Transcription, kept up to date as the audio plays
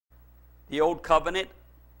the Old Covenant.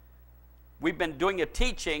 We've been doing a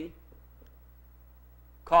teaching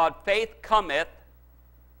called Faith Cometh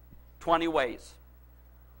 20 Ways.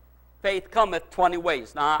 Faith cometh 20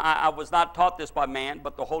 ways. Now, I was not taught this by man,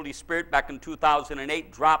 but the Holy Spirit back in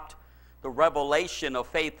 2008 dropped the revelation of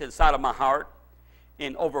faith inside of my heart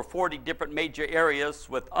in over 40 different major areas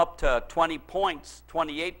with up to 20 points,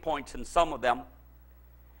 28 points in some of them.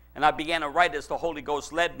 And I began to write as the Holy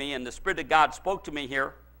Ghost led me, and the Spirit of God spoke to me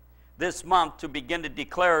here this month to begin to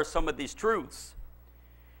declare some of these truths.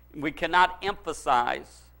 We cannot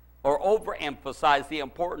emphasize or overemphasize the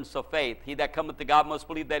importance of faith. He that cometh to God must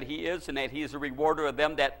believe that he is, and that he is a rewarder of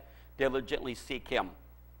them that diligently seek him.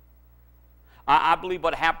 I believe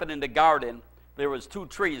what happened in the garden, there was two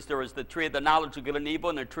trees. There was the tree of the knowledge of good and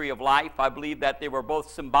evil and the tree of life. I believe that they were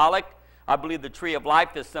both symbolic. I believe the tree of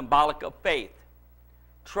life is symbolic of faith,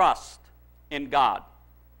 trust in God,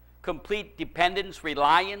 complete dependence,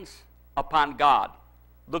 reliance upon God,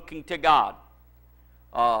 looking to God,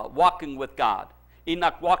 walking with God.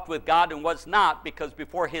 Enoch walked with God and was not, because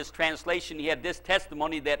before his translation he had this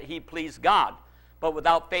testimony that he pleased God. But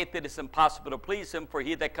without faith it is impossible to please him, for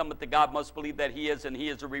he that cometh to God must believe that he is, and he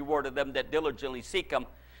is a reward of them that diligently seek him.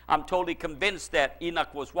 I'm totally convinced that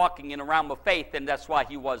Enoch was walking in a realm of faith, and that's why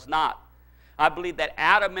he was not. I believe that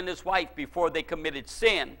Adam and his wife, before they committed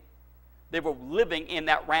sin, they were living in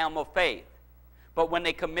that realm of faith. But when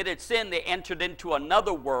they committed sin, they entered into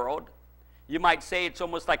another world. You might say it's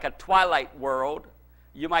almost like a twilight world.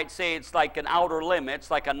 You might say it's like an outer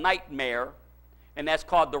limits, like a nightmare, and that's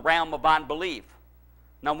called the realm of unbelief.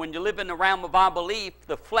 Now, when you live in the realm of unbelief,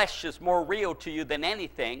 the flesh is more real to you than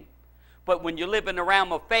anything. But when you live in the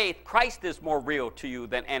realm of faith, Christ is more real to you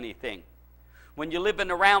than anything. When you live in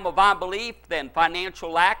the realm of unbelief, then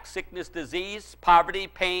financial lack, sickness, disease, poverty,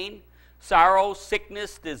 pain, sorrow,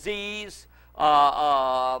 sickness, disease,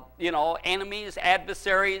 enemies,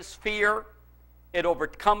 adversaries, fear, it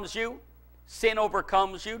overcomes you. Sin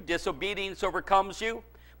overcomes you. Disobedience overcomes you.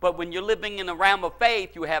 But when you're living in the realm of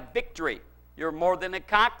faith, you have victory. You're more than a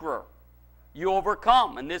conqueror. You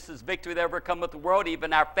overcome. And this is victory that overcometh the world,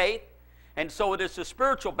 even our faith. And so it is a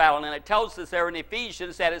spiritual battle. And it tells us there in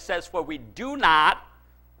Ephesians that it says, for we do not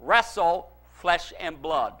wrestle flesh and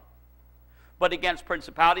blood, but against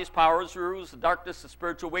principalities, powers, rulers, the darkness, the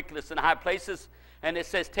spiritual wickedness in high places. And it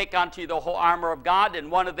says, take unto you the whole armor of God.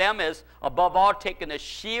 And one of them is, above all, taking a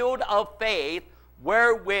shield of faith,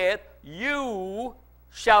 wherewith you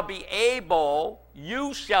shall be able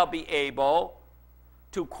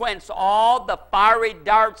to quench all the fiery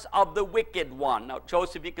darts of the wicked one. Now,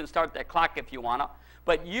 Joseph, you can start that clock if you want to.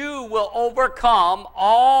 But you will overcome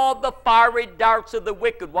all the fiery darts of the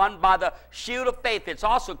wicked one by the shield of faith. It's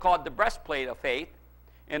also called the breastplate of faith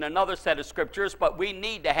in another set of scriptures, but we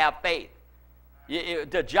need to have faith.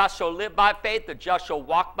 The just shall live by faith, the just shall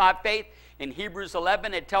walk by faith. In Hebrews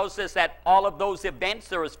 11, it tells us that all of those events,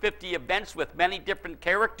 there was 50 events with many different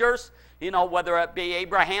characters, whether it be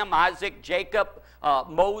Abraham, Isaac, Jacob,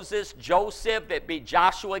 Moses, Joseph, it be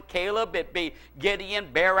Joshua, Caleb, it be Gideon,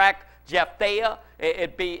 Barak, Jephthah,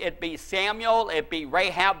 it be Samuel, it be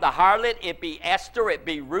Rahab the harlot, it be Esther, it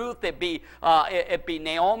be Ruth, it be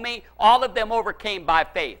Naomi. All of them overcame by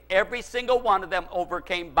faith. Every single one of them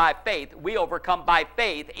overcame by faith. We overcome by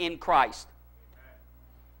faith in Christ.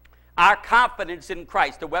 Our confidence in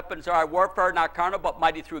Christ. The weapons of our warfare are not carnal, but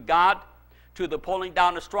mighty through God to the pulling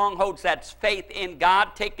down of strongholds. That's faith in God.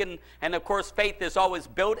 And of course, faith is always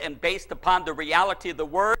built and based upon the reality of the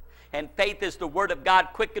Word. And faith is the Word of God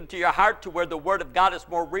quickened to your heart, to where the Word of God is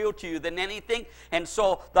more real to you than anything. And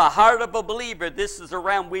so the heart of a believer, this is the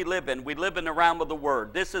realm we live in. We live in the realm of the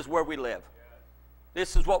Word. This is where we live.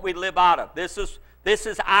 This is what we live out of. This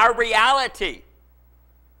is our reality.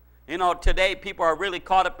 Today people are really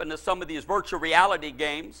caught up into some of these virtual reality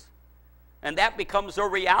games, and that becomes their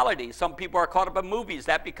reality. Some people are caught up in movies.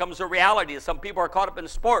 That becomes their reality. Some people are caught up in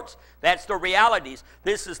sports. That's their realities.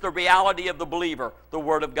 This is the reality of the believer, the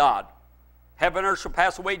Word of God. Heaven and earth shall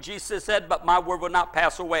pass away, Jesus said, but my word will not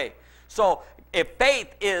pass away. So if faith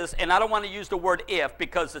is, and I don't want to use the word if,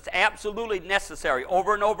 because it's absolutely necessary.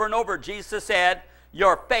 Over and over and over, Jesus said,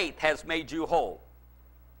 your faith has made you whole.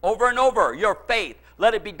 Over and over, your faith.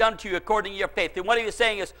 Let it be done to you according to your faith. And what he was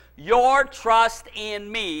saying is, your trust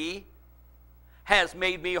in me has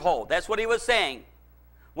made me whole. That's what he was saying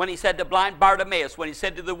when he said to blind Bartimaeus, when he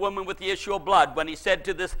said to the woman with the issue of blood, when he said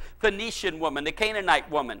to this Phoenician woman, the Canaanite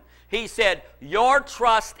woman. He said, your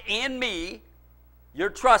trust in me, your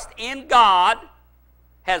trust in God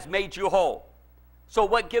has made you whole. So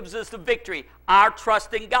what gives us the victory? Our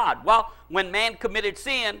trust in God. Well, when man committed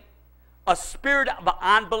sin, a spirit of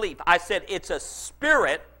unbelief. I said it's a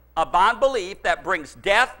spirit of unbelief that brings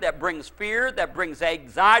death, that brings fear, that brings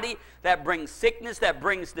anxiety, that brings sickness, that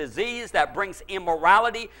brings disease, that brings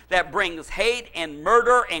immorality, that brings hate and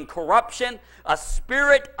murder and corruption. A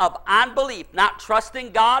spirit of unbelief, not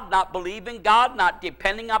trusting God, not believing God, not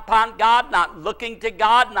depending upon God, not looking to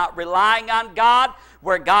God, not relying on God,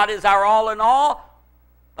 where God is our all in all.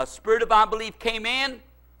 A spirit of unbelief came in,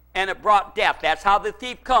 and it brought death. That's how the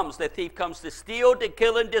thief comes. The thief comes to steal, to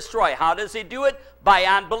kill, and destroy. How does he do it? By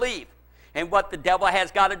unbelief. And what the devil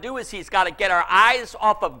has got to do is he's got to get our eyes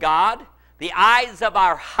off of God, the eyes of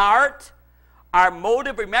our heart, our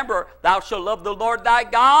motive. Remember, thou shalt love the Lord thy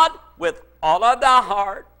God with all of thy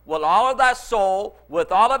heart, with all of thy soul,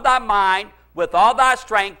 with all of thy mind, with all thy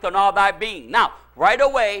strength, and all thy being. Now, right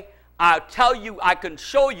away, I'll tell you, I can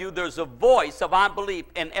show you there's a voice of unbelief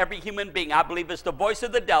in every human being. I believe it's the voice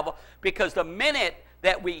of the devil, because the minute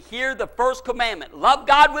that we hear the first commandment, love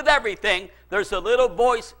God with everything, there's a little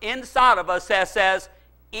voice inside of us that says,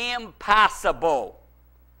 impossible.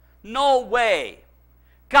 No way.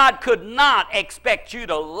 God could not expect you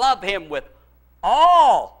to love him with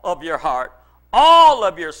all of your heart, all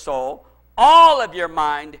of your soul, all of your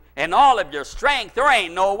mind, and all of your strength. There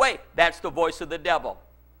ain't no way. That's the voice of the devil.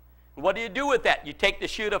 What do you do with that? You take the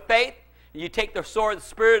shield of faith, and you take the sword of the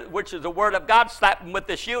Spirit, which is the word of God, slap him with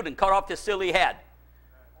the shield, and cut off the silly head.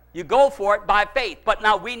 You go for it by faith. But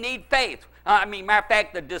now we need faith. Matter of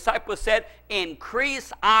fact, the disciples said,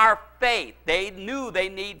 increase our faith. They knew they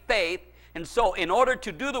need faith. And so in order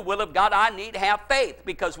to do the will of God, I need to have faith,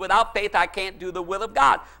 because without faith, I can't do the will of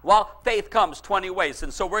God. Well, faith comes 20 ways.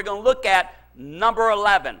 And so we're going to look at number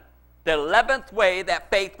 11. The 11th way that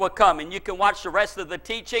faith will come. And you can watch the rest of the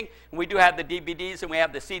teaching. And we do have the DVDs and we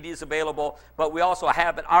have the CDs available, but we also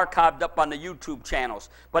have it archived up on the YouTube channels.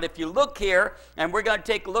 But if you look here, and we're going to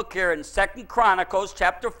take a look here in 2 Chronicles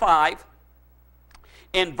chapter 5,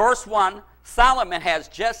 in verse 1, Solomon has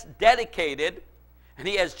just dedicated, and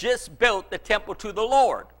he has just built the temple to the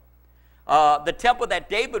Lord. The temple that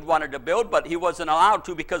David wanted to build, but he wasn't allowed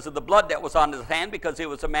to because of the blood that was on his hand, because he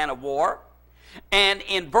was a man of war. And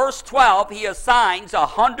in verse 12, he assigns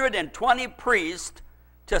 120 priests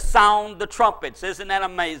to sound the trumpets. Isn't that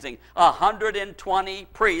amazing? 120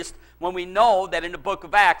 priests, when we know that in the book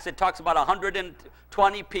of Acts, it talks about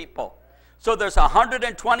 120 people. So there's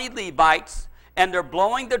 120 Levites, and they're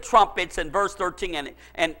blowing the trumpets in verse 13.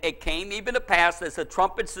 And it came even to pass, as the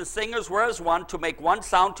trumpets and singers were as one, to make one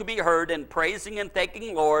sound to be heard, in praising and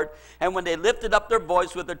thanking Lord. And when they lifted up their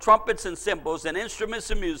voice with the trumpets and cymbals and instruments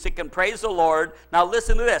of music, and praised the Lord. Now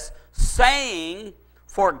listen to this. Saying,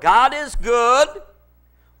 for God is good,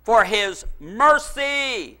 for his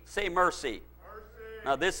mercy. Say mercy.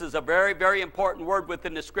 Now this is a very, very important word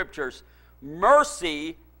within the scriptures.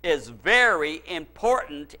 Mercy is very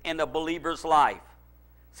important in a believer's life.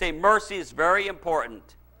 Say, mercy is very important.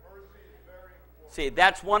 Mercy is very important. See,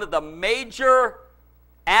 that's one of the major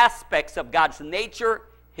aspects of God's nature,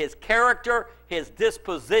 his character, his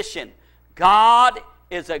disposition. God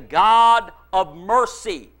is a God of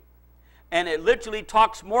mercy. And it literally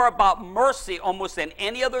talks more about mercy almost than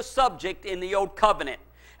any other subject in the Old Covenant.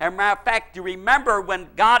 As a matter of fact, do you remember when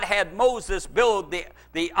God had Moses build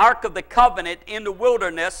the Ark of the Covenant in the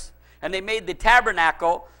wilderness, and they made the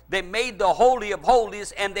tabernacle, they made the Holy of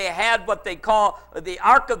Holies, and they had what they call the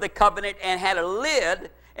Ark of the Covenant, and had a lid,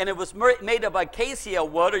 and it was made of acacia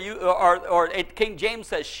wood, or King James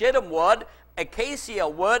says shittim wood, acacia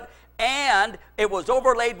wood, and it was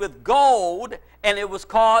overlaid with gold, and it was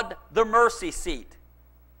called the mercy seat.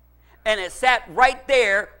 And it sat right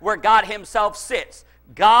there where God himself sits.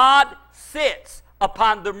 God sits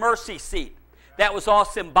upon the mercy seat. That was all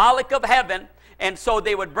symbolic of heaven. And so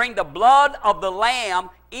they would bring the blood of the lamb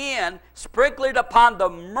in, sprinkle it upon the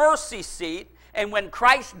mercy seat. And when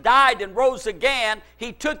Christ died and rose again,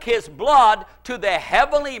 he took his blood to the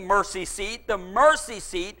heavenly mercy seat, the mercy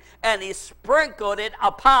seat, and he sprinkled it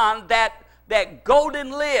upon that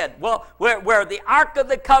golden lid, well, where the Ark of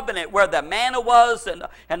the Covenant, where the manna was,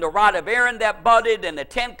 and the rod of Aaron that budded, and the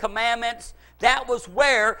 10 Commandments. That was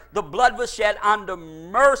where the blood was shed on the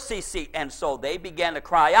mercy seat. And so they began to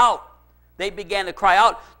cry out. They began to cry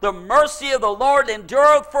out, the mercy of the Lord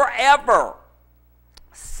endureth forever.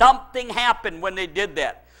 Something happened when they did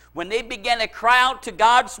that. When they began to cry out to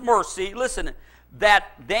God's mercy, listen,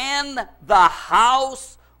 that then the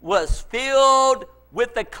house was filled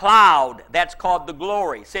with the cloud. That's called the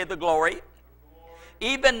glory. Say the glory.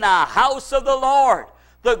 Even the house of the Lord.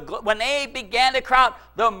 When they began to cry out,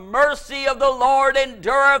 the mercy of the Lord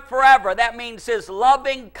endureth forever. That means his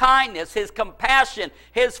loving kindness, his compassion,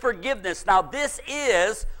 his forgiveness. Now this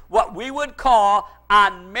is what we would call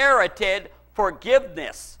unmerited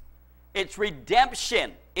forgiveness. It's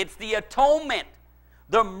redemption. It's the atonement.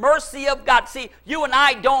 The mercy of God. See, you and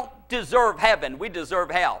I don't deserve heaven. We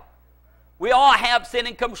deserve hell. We all have sinned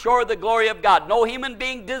and come short of the glory of God. No human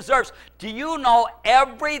being deserves. Do you know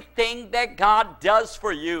everything that God does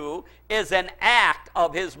for you is an act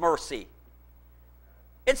of His mercy?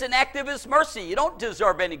 It's an act of His mercy. You don't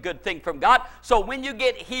deserve any good thing from God. So when you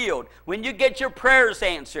get healed, when you get your prayers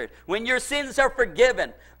answered, when your sins are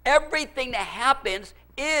forgiven, everything that happens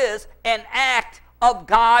is an act of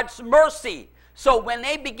God's mercy. So when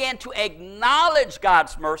they began to acknowledge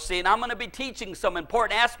God's mercy, and I'm going to be teaching some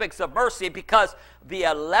important aspects of mercy, because the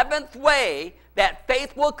 11th way that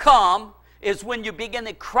faith will come is when you begin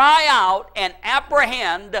to cry out and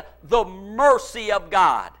apprehend the mercy of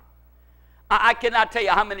God. I cannot tell you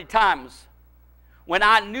how many times when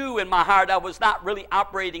I knew in my heart I was not really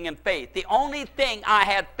operating in faith. The only thing I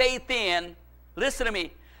had faith in, listen to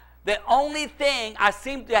me, the only thing I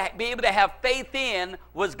seemed to be able to have faith in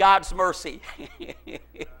was God's mercy.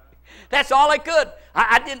 That's all I could.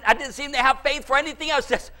 I didn't seem to have faith for anything else.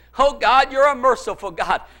 Just, oh God, you're a merciful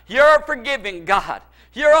God. You're a forgiving God.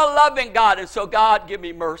 You're a loving God. And so God, give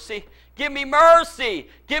me mercy. Give me mercy.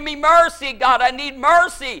 Give me mercy, God. I need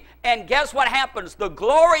mercy. And guess what happens? The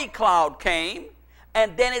glory cloud came.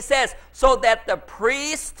 And then it says, so that the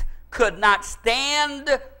priest could not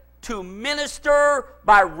stand to minister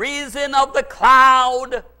by reason of the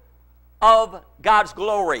cloud of God's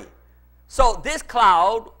glory. So this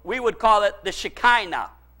cloud, we would call it the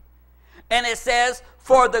Shekinah. And it says,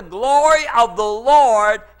 for the glory of the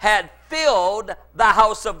Lord had filled the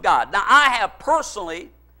house of God. Now, I have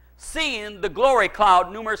personally seen the glory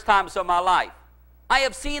cloud numerous times in my life. I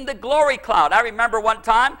have seen the glory cloud. I remember one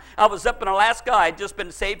time I was up in Alaska. I had just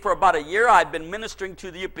been saved for about a year. I had been ministering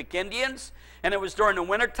to the Yupik Indians, and it was during the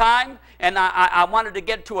winter time, and I wanted to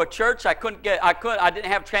get to a church. I didn't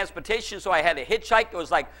have transportation, so I had to hitchhike. It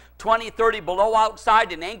was like 20, 30 below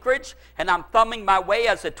outside in Anchorage, and I'm thumbing my way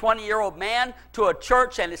as a 20-year-old man to a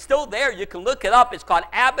church, and it's still there. You can look it up. It's called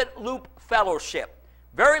Abbott Loop Fellowship.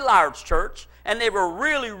 Very large church, and they were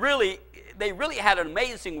they really had an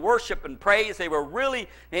amazing worship and praise. They were really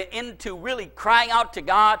into really crying out to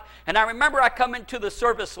God. And I remember I come into the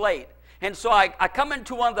service late. And so I come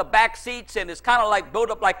into one of the back seats, and it's kind of like built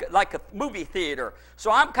up like a movie theater.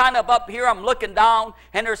 So I'm kind of up here, I'm looking down,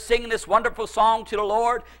 and they're singing this wonderful song to the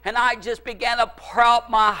Lord. And I just began to pour out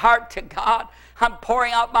my heart to God. I'm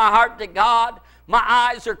pouring out my heart to God. My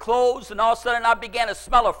eyes are closed, and all of a sudden I began to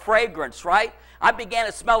smell a fragrance, right? I began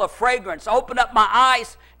to smell a fragrance. I opened up my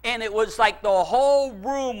eyes, and it was like the whole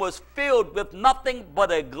room was filled with nothing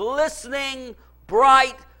but a glistening,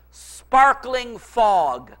 bright, sparkling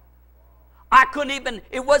fog. I couldn't even,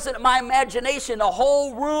 it wasn't my imagination, the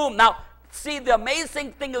whole room. Now, see, the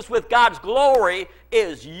amazing thing is with God's glory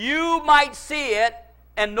is you might see it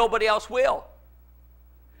and nobody else will.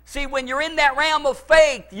 See, when you're in that realm of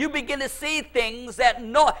faith, you begin to see things that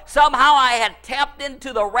somehow I had tapped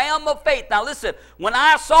into the realm of faith. Now listen, when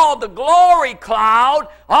I saw the glory cloud,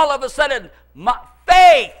 all of a sudden, my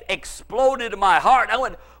faith exploded in my heart. I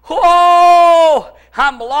went, whoa,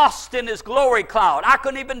 I'm lost in this glory cloud. I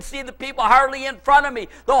couldn't even see the people hardly in front of me.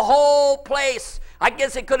 The whole place, I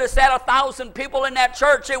guess it could have sat 1,000 people in that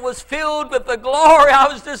church. It was filled with the glory. I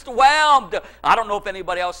was just whelmed. I don't know if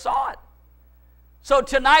anybody else saw it. So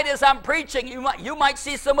tonight as I'm preaching, you might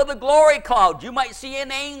see some of the glory cloud. You might see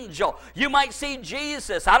an angel. You might see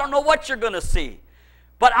Jesus. I don't know what you're going to see.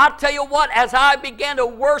 But I'll tell you what, as I began to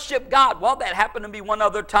worship God, well, that happened to me one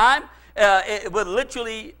other time. It was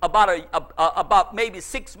literally about maybe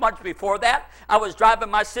 6 months before that. I was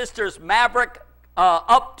driving my sister's Maverick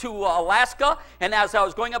up to Alaska, and as I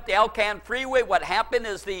was going up the Alcan Freeway, what happened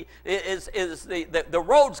is the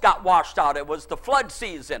roads got washed out. It was the flood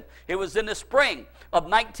season. It was in the spring of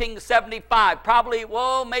 1975, probably,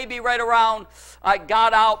 well, maybe right around, I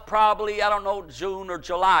got out probably, I don't know, June or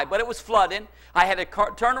July, but it was flooding. I had to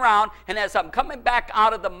turn around, and as I'm coming back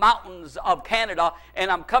out of the mountains of Canada, and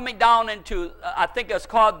I'm coming down into, I think it's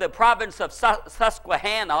called the province of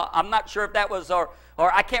Susquehanna. I'm not sure if that was, or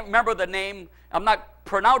I can't remember the name. I'm not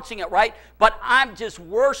pronouncing it right, but I'm just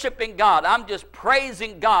worshiping God. I'm just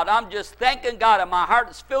praising God. I'm just thanking God, and my heart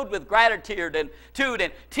is filled with gratitude and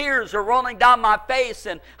tears are rolling down my face,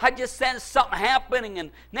 and I just sense something happening,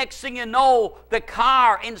 and next thing you know,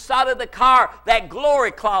 inside of the car, that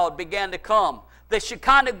glory cloud began to come. The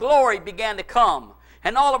Shekinah glory began to come.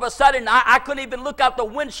 And all of a sudden, I couldn't even look out the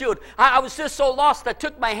windshield. I was just so lost, I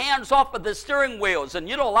took my hands off of the steering wheels. And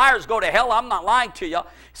you know, liars go to hell. I'm not lying to you.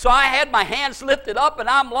 So I had my hands lifted up, and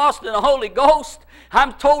I'm lost in the Holy Ghost.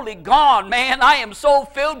 I'm totally gone, man. I am so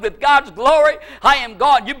filled with God's glory. I am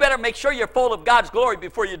gone. You better make sure you're full of God's glory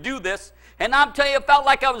before you do this. And I'm telling you, it felt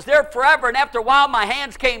like I was there forever. And after a while, my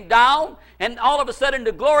hands came down. And all of a sudden,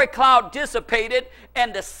 the glory cloud dissipated.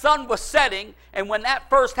 And the sun was setting. And when that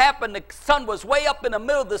first happened, the sun was way up in the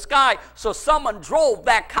middle of the sky. So someone drove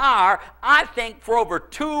that car, I think, for over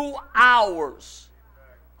 2 hours.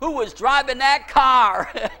 Who was driving that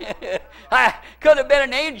car? Could have been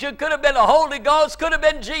an angel, could have been the Holy Ghost, could have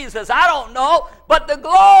been Jesus. I don't know. But the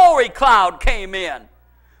glory cloud came in.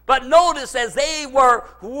 But notice, as they were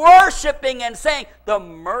worshiping and saying, the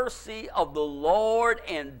mercy of the Lord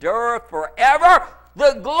endureth forever,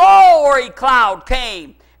 the glory cloud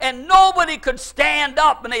came. And nobody could stand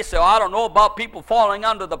up. And they say, oh, I don't know about people falling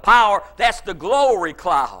under the power. That's the glory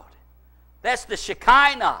cloud. That's the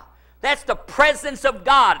Shekinah. That's the presence of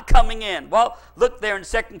God coming in. Well, look there in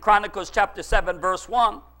 2 Chronicles chapter 7, verse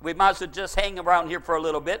 1. We might as well just hang around here for a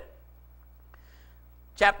little bit.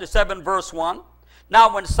 Chapter 7, verse 1.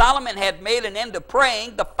 Now, when Solomon had made an end of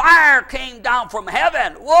praying, the fire came down from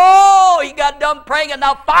heaven. Whoa! He got done praying, and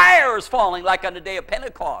now fire is falling like on the day of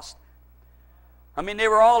Pentecost. I mean, they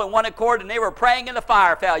were all in one accord, and they were praying, and the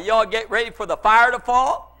fire fell. You all get ready for the fire to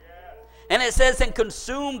fall? Yes. And it says, and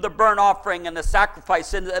consumed the burnt offering and the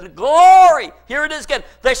sacrifice, and the glory. Here it is again.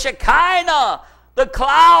 The Shekinah, the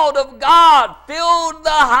cloud of God, filled the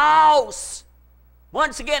house.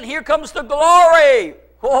 Once again, here comes the glory.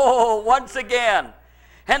 Oh, once again.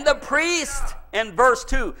 And the priest, in verse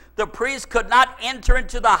 2, the priest could not enter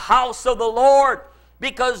into the house of the Lord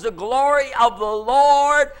because the glory of the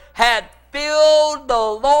Lord had filled the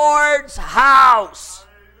Lord's house.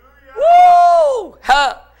 Woo!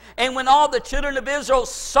 And when all the children of Israel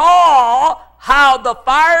saw how the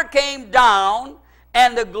fire came down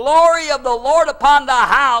and the glory of the Lord upon the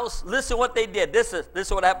house, listen what they did. This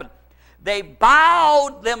is what happened. They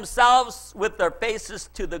bowed themselves with their faces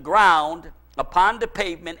to the ground upon the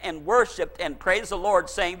pavement and worshiped and praised the Lord,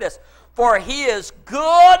 saying this, for he is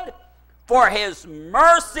good, for his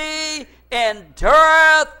mercy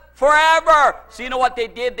endureth forever. So you know what they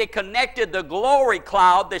did? They connected the glory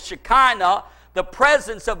cloud, the Shekinah, the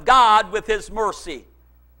presence of God with his mercy.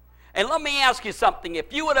 And let me ask you something.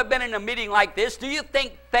 If you would have been in a meeting like this, do you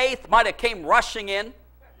think faith might have came rushing in?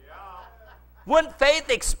 Wouldn't faith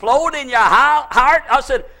explode in your heart? I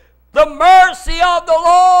said, the mercy of the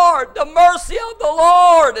Lord, the mercy of the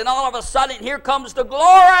Lord. And all of a sudden, here comes the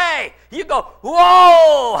glory. You go,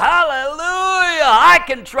 whoa, hallelujah, I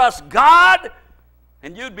can trust God.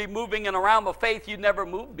 And you'd be moving in a realm of faith you'd never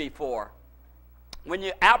moved before. When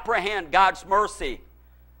you apprehend God's mercy,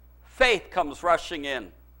 faith comes rushing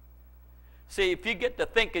in. See, if you get to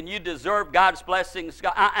thinking you deserve God's blessings,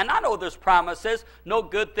 and I know there's promises, no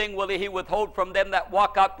good thing will he withhold from them that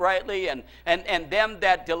walk uprightly, and them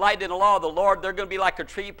that delight in the law of the Lord, they're going to be like a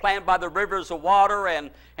tree planted by the rivers of water,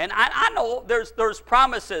 and I know there's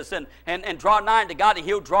promises, and draw nigh to God, and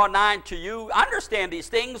he'll draw nigh to you. I understand these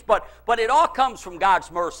things, but it all comes from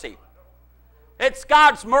God's mercy. It's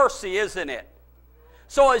God's mercy, isn't it?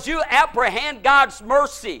 So as you apprehend God's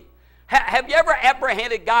mercy, have you ever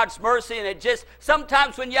apprehended God's mercy? And it just,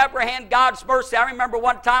 sometimes when you apprehend God's mercy, I remember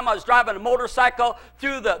one time I was driving a motorcycle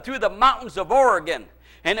through the mountains of Oregon.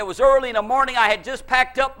 And it was early in the morning. I had just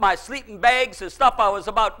packed up my sleeping bags and stuff. I was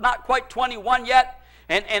about not quite 21 yet.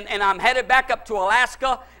 And I'm headed back up to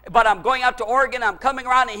Alaska. But I'm going out to Oregon. I'm coming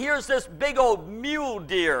around, and here's this big old mule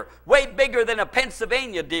deer, way bigger than a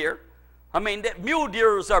Pennsylvania deer. I mean, mule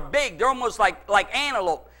deers are big. They're almost like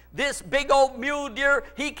antelope. This big old mule deer,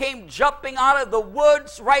 he came jumping out of the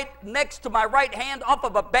woods right next to my right hand off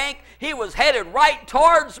of a bank. He was headed right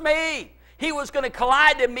towards me. He was going to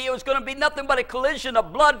collide in me. It was going to be nothing but a collision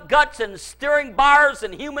of blood, guts, and steering bars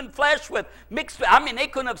and human flesh with mixed. I mean, they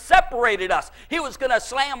couldn't have separated us. He was going to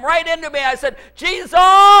slam right into me. I said,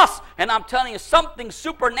 Jesus! And I'm telling you, something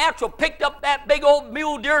supernatural picked up that big old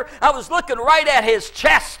mule deer. I was looking right at his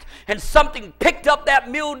chest, and something picked up that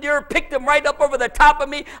mule deer, picked him right up over the top of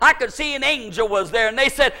me. I could see an angel was there, and they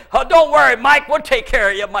said, oh, don't worry, Mike, we'll take care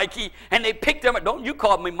of you, Mikey. And they picked him up. Don't you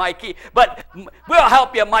call me Mikey, but we'll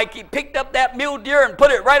help you, Mikey. Picked up that mule deer and put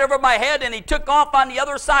it right over my head, and he took off on the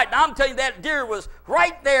other side. Now I'm telling you, that deer was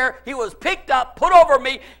right there. He was picked up, put over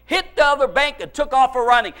me, hit the other bank, and took off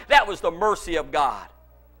running. That was the mercy of God.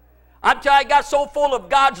 I'm telling you, I got so full of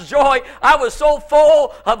God's joy. I was so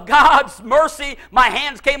full of God's mercy, my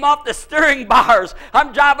hands came off the steering bars.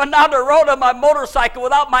 I'm driving down the road on my motorcycle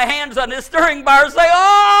without my hands on the steering bars, saying,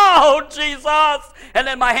 oh, Jesus. And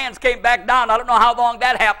then my hands came back down. I don't know how long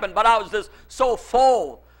that happened, but I was just so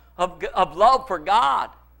full of love for God.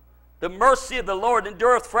 The mercy of the Lord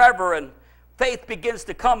endureth forever, and faith begins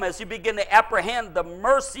to come as you begin to apprehend the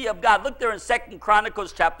mercy of God. Look there in 2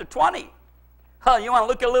 Chronicles chapter 20. You want to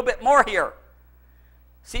look a little bit more here.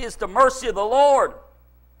 See, it's the mercy of the Lord.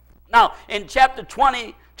 Now, in chapter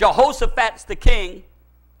 20, Jehoshaphat's the king.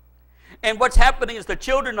 And what's happening is the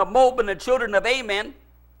children of Moab and the children of Ammon,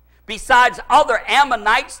 besides other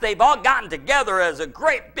Ammonites, they've all gotten together as a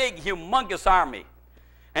great big humongous army.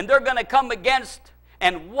 And they're going to come against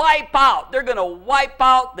and wipe out. They're going to wipe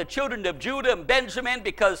out the children of Judah and Benjamin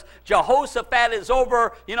because Jehoshaphat is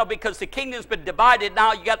over, because the kingdom's been divided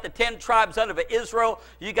now. You got the 10 tribes under Israel.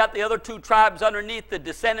 You got the other 2 tribes underneath the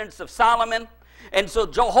descendants of Solomon. And so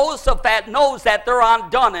Jehoshaphat knows that they're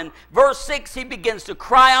undone. In verse 6, he begins to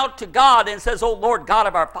cry out to God and says, O Lord God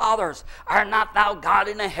of our fathers, art not thou God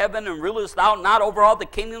in the heaven, and rulest thou not over all the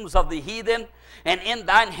kingdoms of the heathen? And in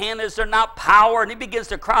thine hand is there not power? And he begins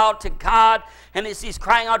to cry out to God. And as he's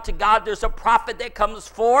crying out to God, there's a prophet that comes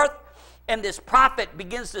forth. And this prophet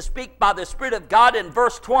begins to speak by the Spirit of God in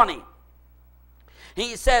verse 20.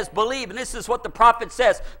 He says, believe, and this is what the prophet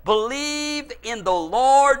says, believe in the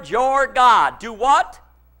Lord your God. Do what?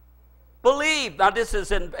 Believe. Now this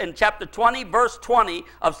is in chapter 20, verse 20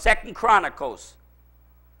 of 2 Chronicles.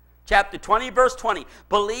 Chapter 20, verse 20.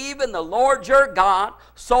 Believe in the Lord your God,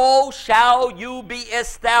 so shall you be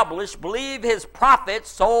established. Believe his prophets,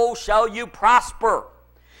 so shall you prosper.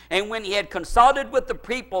 And when he had consulted with the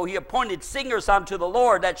people, he appointed singers unto the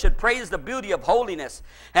Lord that should praise the beauty of holiness.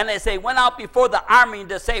 And as they went out before the army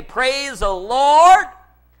to say, praise the Lord,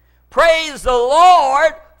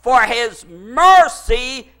 for his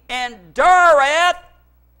mercy endureth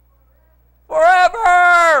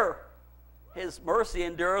forever. His mercy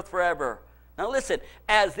endureth forever. Now listen,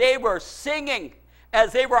 as they were singing,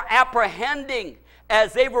 as they were apprehending,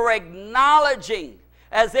 as they were acknowledging,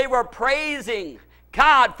 as they were praising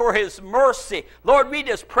God for his mercy. Lord, we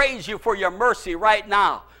just praise you for your mercy right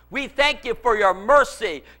now. We thank you for your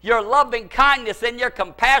mercy, your loving kindness, and your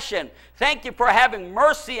compassion. Thank you for having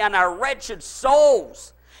mercy on our wretched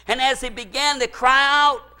souls. And as they began to cry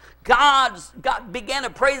out, God began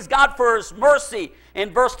to praise God for his mercy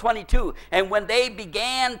in verse 22. And when they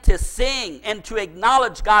began to sing and to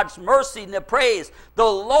acknowledge God's mercy and to praise, the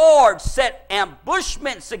Lord set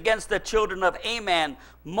ambushments against the children of Ammon,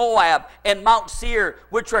 Moab, and Mount Seir,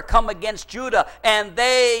 which were come against Judah, and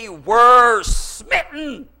they were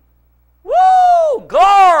smitten. Woo!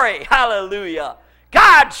 Glory! Hallelujah!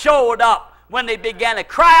 God showed up when they began to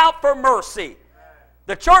cry out for mercy.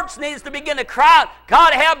 The church needs to begin to cry out,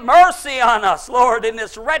 God, have mercy on us, Lord, in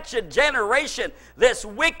this wretched generation, this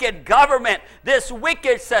wicked government, this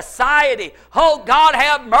wicked society. Oh, God,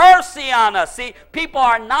 have mercy on us. See, people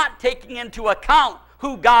are not taking into account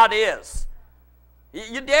who God is.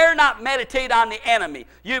 You dare not meditate on the enemy.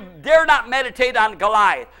 You dare not meditate on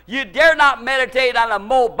Goliath. You dare not meditate on the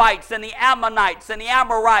Moabites and the Ammonites and the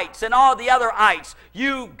Amorites and all the other ites.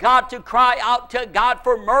 You got to cry out to God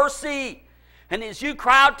for mercy. And as you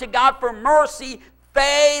cry out to God for mercy,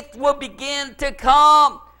 faith will begin to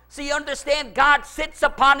come. See, you understand, God sits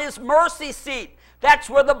upon his mercy seat. That's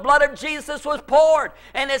where the blood of Jesus was poured.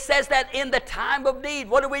 And it says that in the time of need,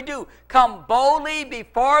 what do? Come boldly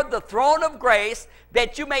before the throne of grace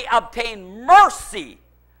that you may obtain mercy.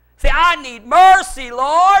 Say, I need mercy,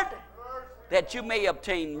 Lord. That you may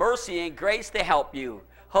obtain mercy and grace to help you.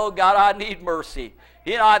 Oh, God, I need mercy.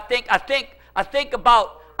 You know, I think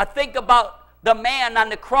about the man on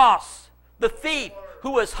the cross, the thief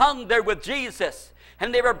who was hung there with Jesus.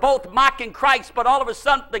 And they were both mocking Christ, but all of a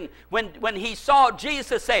sudden, when he saw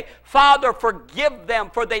Jesus say, Father, forgive them,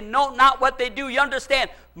 for they know not what they do. You understand,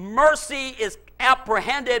 mercy is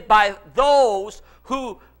apprehended by those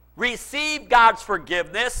who receive God's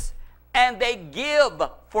forgiveness and they give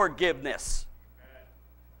forgiveness.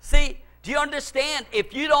 See, do you understand?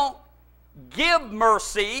 If you don't give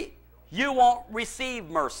mercy, you won't receive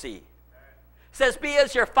mercy. It says, be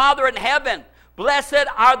as your Father in heaven. Blessed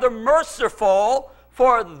are the merciful,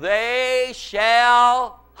 for they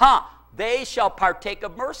shall partake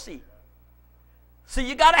of mercy. So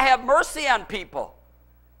you got to have mercy on people.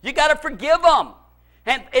 You got to forgive them.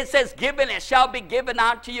 And it says, given it shall be given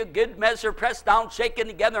unto you, good measure, pressed down, shaken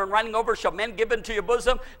together, and running over, shall men give into your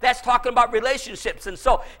bosom. That's talking about relationships. And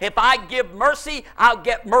so if I give mercy, I'll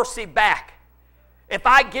get mercy back. If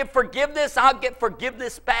I give forgiveness, I'll get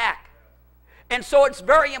forgiveness back. And so it's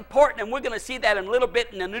very important, and we're going to see that in a little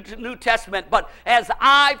bit in the New Testament. But as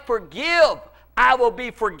I forgive, I will be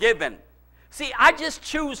forgiven. See, I just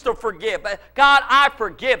choose to forgive. God, I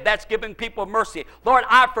forgive. That's giving people mercy. Lord,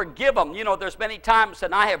 I forgive them. You know, there's many times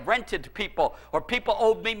that I have rented to people, or people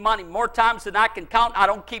owed me money more times than I can count. I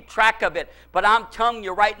don't keep track of it. But I'm telling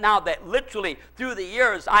you right now that literally through the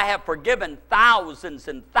years, I have forgiven thousands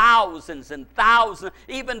and thousands and thousands.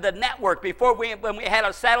 Even the network, when we had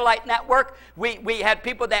a satellite network, we had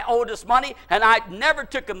people that owed us money, and I never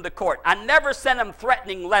took them to court. I never sent them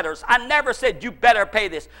threatening letters. I never said, you better pay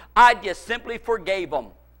this. I just simply forgave them.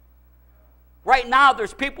 Right now,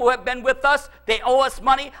 there's people who have been with us. They owe us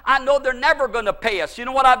money. I know they're never going to pay us. You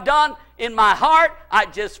know what I've done? In my heart, I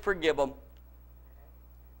just forgive them.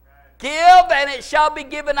 Give, and it shall be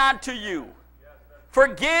given unto you.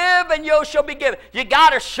 Forgive, and you shall be given. You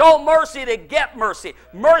got to show mercy to get mercy.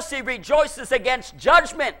 Mercy rejoices against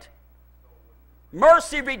judgment.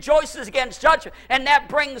 Mercy rejoices against judgment. And that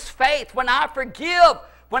brings faith. When I forgive,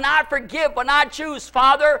 when I choose,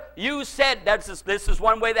 Father, you said, this is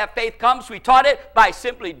one way that faith comes. We taught it by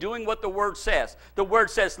simply doing what the Word says. The Word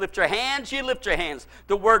says, lift your hands, you lift your hands.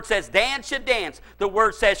 The Word says, dance, you dance. The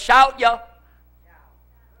Word says, shout, you.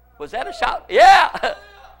 Was that a shout? Yeah.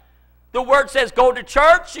 The Word says, go to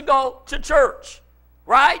church, you go to church.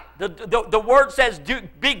 Right? The Word says,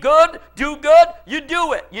 be good, do good, you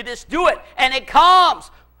do it. You just do it. And it comes.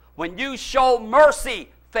 When you show mercy,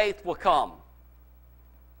 faith will come.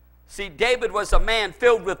 See, David was a man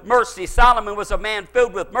filled with mercy. Solomon was a man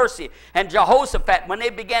filled with mercy. And Jehoshaphat, when they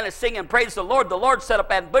began to sing and praise the Lord set up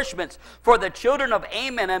ambushments. For the children of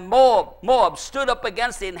Ammon and Moab stood up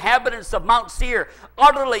against the inhabitants of Mount Seir.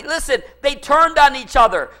 Utterly, listen, they turned on each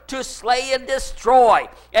other to slay and destroy.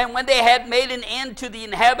 And when they had made an end to the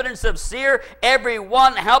inhabitants of Seir, every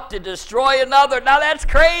one helped to destroy another. Now that's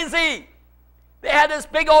crazy. They had this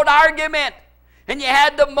big old argument. And you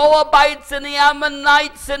had the Moabites and the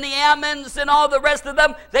Ammonites and the Ammons and all the rest of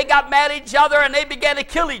them. They got mad at each other and they began to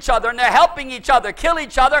kill each other. And they're helping each other kill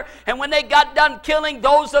each other. And when they got done killing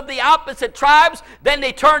those of the opposite tribes, then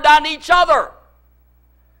they turned on each other.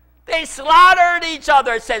 They slaughtered each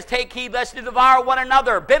other. It says, take heed lest you devour one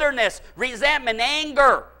another. Bitterness, resentment,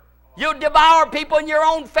 anger. You devour people in your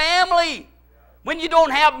own family. When you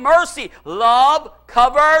don't have mercy, love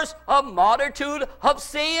covers a multitude of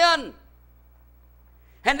sin.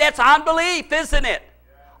 And that's unbelief, isn't it?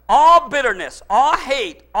 All bitterness, all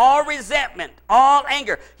hate, all resentment, all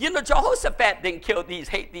anger. You know, Jehoshaphat didn't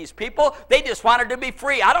hate these people. They just wanted to be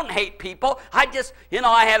free. I don't hate people. I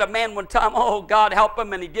had a man one time, oh, God help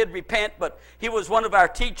him, and he did repent, but he was one of our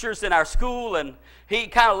teachers in our school, and he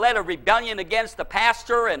kind of led a rebellion against the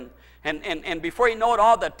pastor, and before you know it,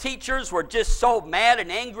 all the teachers were just so mad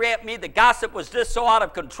and angry at me. The gossip was just so out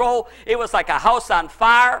of control. It was like a house on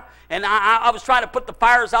fire. And I was trying to put the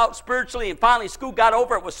fires out spiritually, and finally school got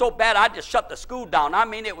over. It was so bad, I just shut the school down. I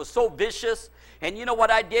mean, it was so vicious. And you know what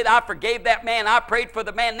I did? I forgave that man. I prayed for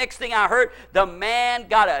the man. Next thing I heard, the man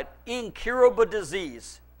got an incurable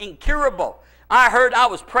disease. Incurable. I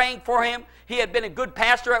was praying for him. He had been a good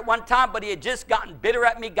pastor at one time, but he had just gotten bitter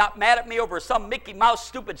at me, got mad at me over some Mickey Mouse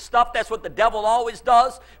stupid stuff. That's what the devil always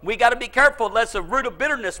does. We got to be careful lest a root of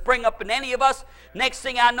bitterness spring up in any of us. Next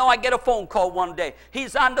thing I know, I get a phone call one day.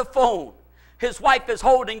 He's on the phone. His wife is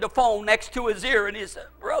holding the phone next to his ear, and he said,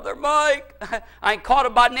 Brother Mike. I called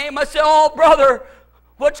him by name. I said, oh, brother,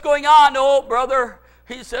 what's going on? Oh, brother.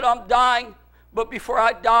 He said, I'm dying, but before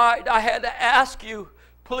I died, I had to ask you,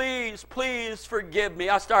 please, please forgive me.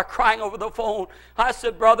 I started crying over the phone. I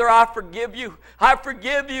said, brother, I forgive you. I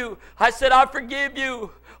forgive you. I said, I forgive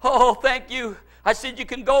you. Oh, thank you. I said, you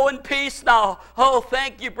can go in peace now. Oh,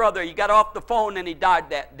 thank you, brother. He got off the phone and he died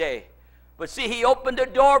that day. But see, he opened the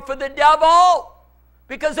door for the devil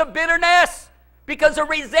because of bitterness, because of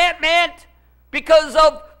resentment, because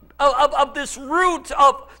of this root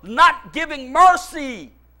of not giving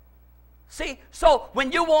mercy. See, so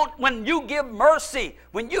when you give mercy,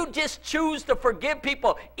 when you just choose to forgive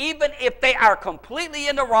people, even if they are completely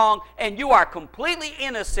in the wrong and you are completely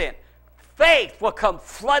innocent, faith will come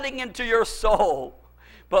flooding into your soul.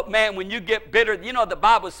 But man, when you get bitter, you know the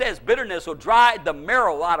Bible says bitterness will dry the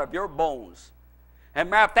marrow out of your bones. As a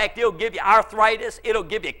matter of fact, it'll give you arthritis, it'll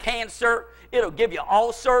give you cancer, it'll give you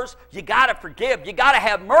ulcers. You got to forgive. You got to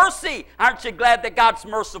have mercy. Aren't you glad that God's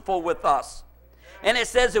merciful with us? And it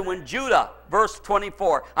says that when Judah, verse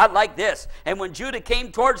 24, I like this. And when Judah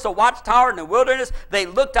came towards the watchtower in the wilderness, they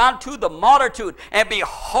looked unto the multitude, and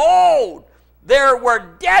behold, there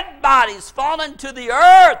were dead bodies fallen to the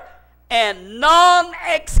earth, and none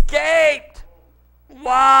escaped.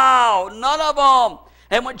 Wow, none of them.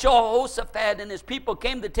 And when Jehoshaphat and his people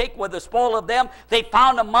came to take away the spoil of them, they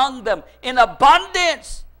found among them in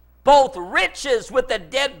abundance both riches with the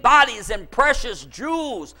dead bodies and precious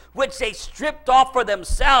jewels, which they stripped off for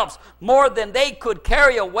themselves, more than they could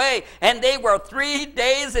carry away. And they were 3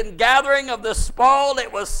 days in gathering of the spoil.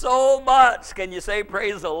 It was so much. Can you say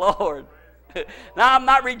praise the Lord? Now, I'm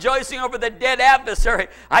not rejoicing over the dead adversary.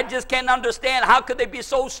 I just can't understand how could they be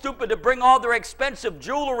so stupid to bring all their expensive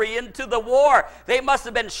jewelry into the war. They must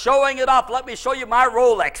have been showing it off. Let me show you my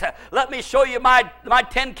Rolex. Let me show you my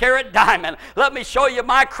 10-carat diamond. Let me show you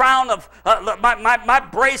my crown of my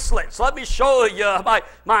bracelets. Let me show you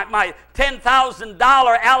my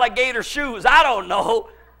 $10,000 alligator shoes. I don't know.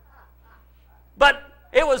 But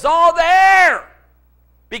it was all there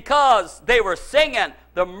because they were singing,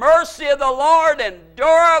 "The mercy of the Lord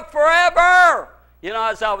endureth forever." You know,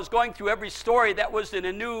 as I was going through every story that was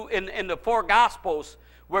in the 4 Gospels,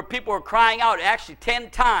 where people were crying out, actually 10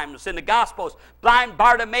 times in the Gospels, blind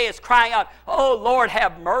Bartimaeus crying out, "Oh Lord,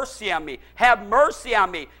 have mercy on me, have mercy on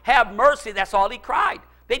me, have mercy." That's all he cried.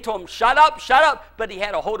 They told him, "Shut up, shut up." But he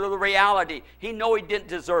had a hold of the reality. He knew he didn't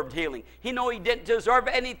deserve healing. He knew he didn't deserve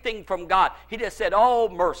anything from God. He just said, "Oh,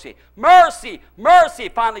 mercy, mercy, mercy."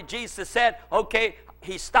 Finally, Jesus said, "Okay."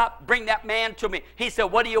 He stopped, "Bring that man to me." He said,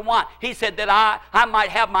 "What do you want?" He said, "That I might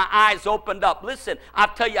have my eyes opened up." Listen, I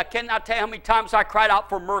cannot tell you how many times I cried out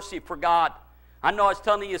for mercy for God. I know I was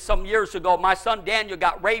telling you some years ago, my son Daniel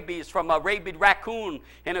got rabies from a rabid raccoon,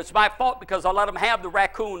 and it's my fault because I let him have the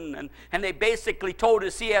raccoon, and they basically told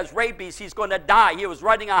us he has rabies, he's going to die. He was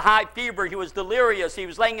running a high fever, he was delirious, he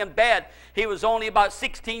was laying in bed. He was only about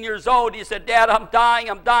 16 years old. He said, "Dad, I'm dying,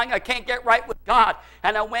 I can't get right with God."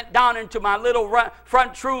 And I went down into my little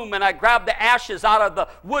front room, and I grabbed the ashes out of the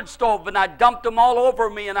wood stove, and I dumped them all over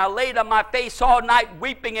me, and I laid on my face all night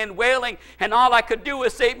weeping and wailing, and all I could do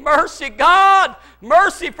was say, "Mercy, God!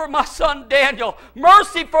 Mercy for my son Daniel.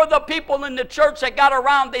 Mercy for the people in the church that got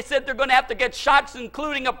around. They said they're going to have to get shots,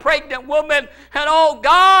 including a pregnant woman. And oh,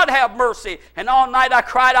 God, have mercy." And all night I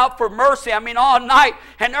cried out for mercy. I mean, all night.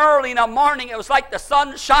 And early in the morning, it was like the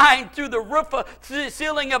sun shined through the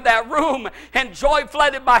ceiling of that room. And joy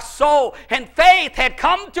flooded my soul. And faith had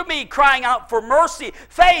come to me crying out for mercy.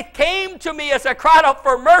 Faith came to me as I cried out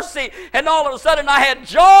for mercy. And all of a sudden I had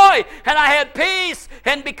joy and I had peace.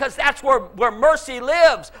 And because that's where mercy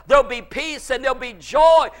lives, there'll be peace and there'll be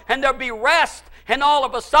joy and there'll be rest. And all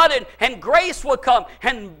of a sudden, and grace will come,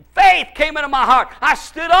 and faith came into my heart. I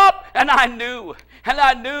stood up and I knew. And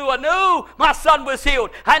I knew my son was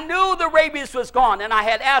healed. I knew the rabies was gone. And I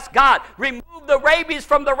had asked God, remove the rabies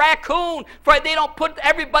from the raccoon, for they don't put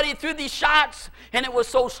everybody through these shots. And it was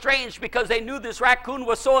so strange because they knew this raccoon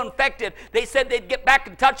was so infected. They said they'd get back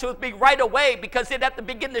in touch with me right away because they'd have to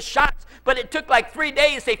begin the shots. But it took like 3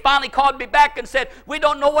 days. They finally called me back and said, "We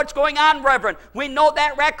don't know what's going on, Reverend. We know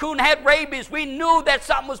that raccoon had rabies. We knew that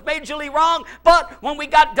something was majorly wrong. But when we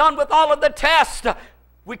got done with all of the tests,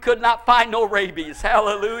 we could not find no rabies."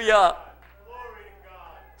 Hallelujah.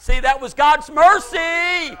 See, that was God's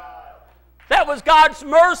mercy. That was God's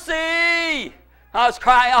mercy. I was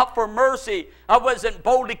crying out for mercy. I wasn't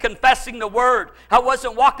boldly confessing the word. I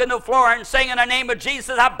wasn't walking the floor and saying, "In the name of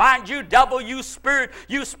Jesus, I bind you, devil, you spirit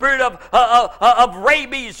of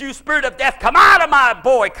rabies, you spirit of death. Come out of my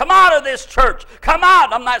boy. Come out of this church. Come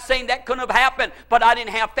out." I'm not saying that couldn't have happened, but I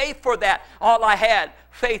didn't have faith for that. All I had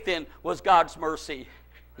faith in was God's mercy.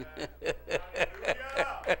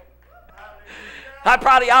 I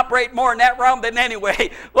probably operate more in that realm than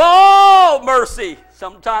anyway. Oh, mercy.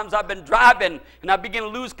 Sometimes I've been driving and I begin to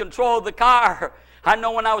lose control of the car. I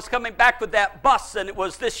know when I was coming back with that bus and it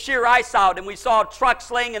was this sheer ice out and we saw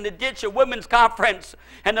trucks laying in the ditch at women's conference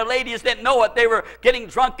and the ladies didn't know it. They were getting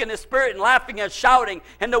drunk in the spirit and laughing and shouting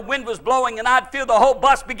and the wind was blowing and I'd feel the whole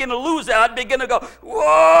bus begin to lose it. I'd begin to go,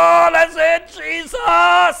 "Whoa, that's it,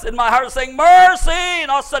 Jesus." And my heart was saying, "Mercy."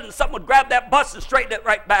 And all of a sudden something would grab that bus and straighten it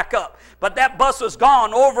right back up. But that bus was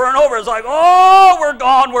gone over and over. It's like, "Oh, we're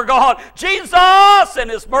gone, we're gone. Jesus."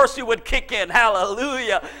 And His mercy would kick in.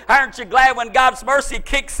 Hallelujah. Aren't you glad when God's mercy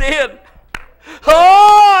kicks in?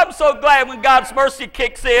 Oh, I'm so glad when God's mercy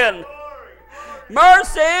kicks in.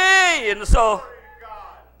 Mercy. And so,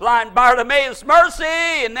 blind Bartimaeus, mercy.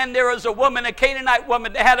 And then there was a woman, a Canaanite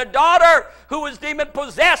woman, that had a daughter who was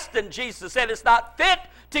demon-possessed. And Jesus said, "It's not fit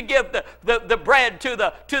to give the bread to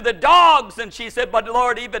the dogs." And she said, "But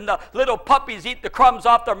Lord, even the little puppies eat the crumbs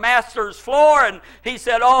off their master's floor." And He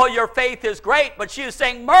said, "Oh, your faith is great." But she was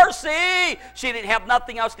saying, "Mercy." She didn't have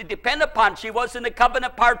nothing else to depend upon. She wasn't a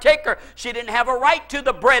covenant partaker. She didn't have a right to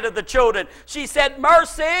the bread of the children. She said,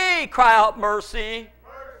 "Mercy." Cry out, mercy.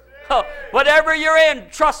 Oh, whatever you're in,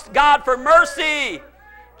 trust God for mercy.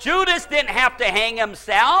 Judas didn't have to hang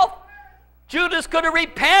himself. Judas could have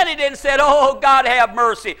repented and said, oh, God, have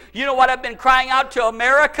mercy. You know what I've been crying out to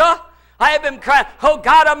America? I have been crying, oh,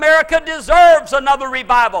 God, America deserves another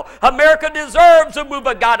revival. America deserves a move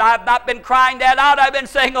of God. I have not been crying that out. I've been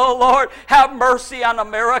saying, oh, Lord, have mercy on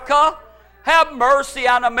America. Have mercy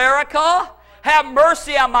on America. Have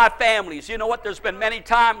mercy on my families. You know what? There's been many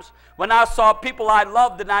times when I saw people I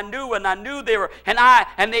loved and I knew they were,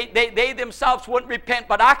 and they themselves wouldn't repent,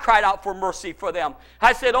 but I cried out for mercy for them.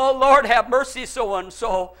 I said, oh Lord, have mercy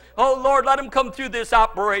so-and-so. Oh Lord, let them come through this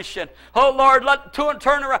operation. Oh Lord,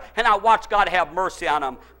 turn around. And I watched God have mercy on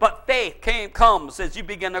them. But faith comes as you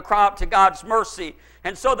begin to cry out to God's mercy.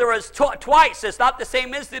 And so there was twice, it's not the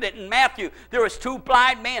same incident in Matthew, there was two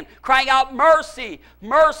blind men crying out, mercy,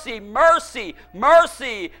 mercy, mercy,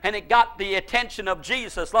 mercy. And it got the attention of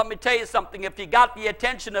Jesus. Let me tell you something, if you got the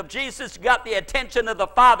attention of Jesus, you got the attention of the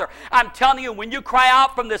Father. I'm telling you, when you cry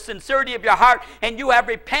out from the sincerity of your heart and you have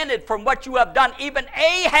repented from what you have done, even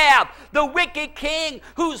Ahab, the wicked king,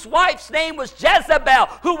 whose wife's name was Jezebel,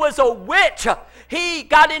 who was a witch, he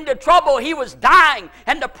got into trouble, he was dying,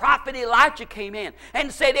 and the prophet Elijah came in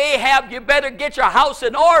and said, Ahab, you better get your house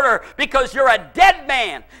in order because you're a dead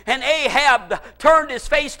man. And Ahab turned his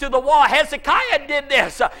face to the wall. Hezekiah did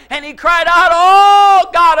this, and he cried out, oh,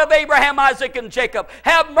 God of Abraham, Isaac, and Jacob,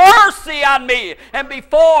 have mercy on me. And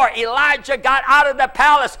before Elijah got out of the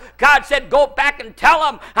palace, God said, go back and tell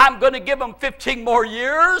him I'm going to give him 15 more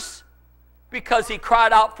years because he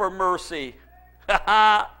cried out for mercy.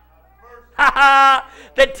 The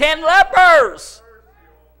 10 lepers,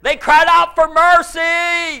 they cried out for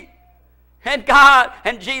mercy.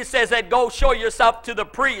 And Jesus says that go show yourself to the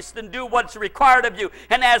priest and do what's required of you.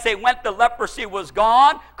 And as they went, the leprosy was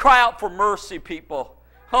gone. Cry out for mercy, people.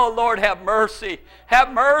 Oh, Lord, have mercy.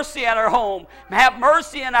 Have mercy on our home. Have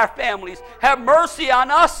mercy on our families. Have mercy on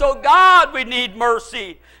us. Oh, God, we need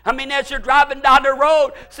mercy. I mean, as you're driving down the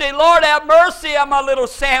road, say, Lord, have mercy on my little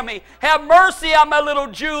Sammy. Have mercy on my little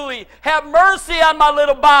Julie. Have mercy on my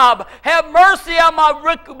little Bob. Have mercy on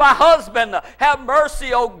my husband. Have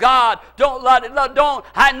mercy, oh God. Don't let it, don't.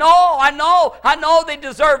 I know they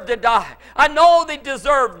deserve to die. I know they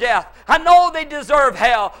deserve death. I know they deserve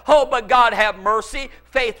hell. Oh, but God, have mercy.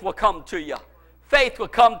 Faith will come to you. Faith will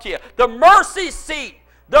come to you. The mercy seat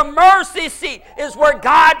is where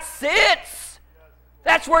God sits.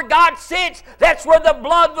 That's where God sits. That's where the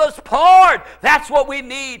blood was poured. That's what we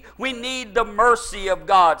need. We need the mercy of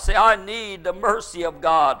God. Say, I need the mercy of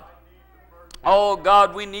God. Oh,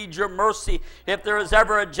 God, we need your mercy. If there is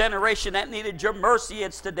ever a generation that needed your mercy,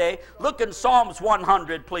 it's today. Look in Psalms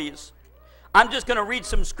 100, please. I'm just going to read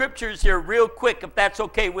some scriptures here real quick, if that's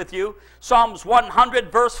okay with you. Psalms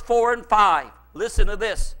 100, verse 4 and 5. Listen to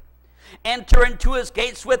this. Enter into his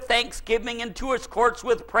gates with thanksgiving, into his courts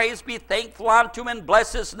with praise. Be thankful unto him and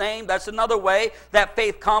bless his name. That's another way that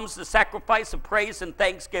faith comes, the sacrifice of praise and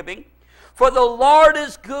thanksgiving. For the Lord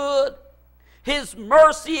is good. His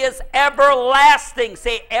mercy is everlasting.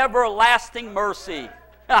 Say, everlasting mercy.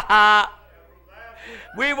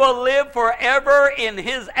 We will live forever in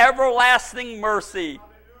his everlasting mercy.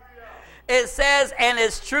 It says, and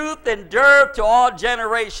his truth endureth to all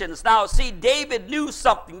generations. Now, see, David knew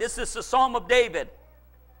something. This is the Psalm of David.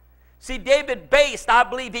 See, David I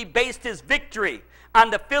believe he based his victory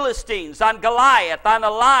on the Philistines, on Goliath, on the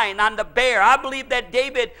lion, on the bear. I believe that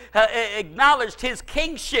David acknowledged his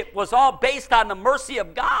kingship was all based on the mercy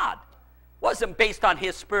of God. Wasn't based on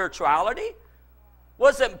his spirituality.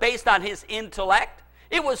 Wasn't based on his intellect.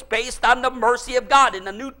 It was based on the mercy of God. And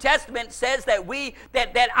the New Testament says that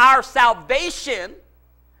that our salvation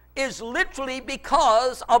is literally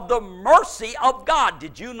because of the mercy of God.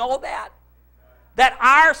 Did you know that? That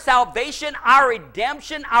our salvation, our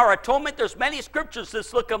redemption, our atonement, there's many scriptures,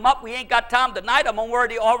 let's look them up. We ain't got time tonight. I'm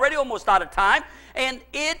already almost out of time. And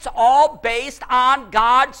it's all based on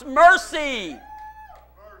God's mercy.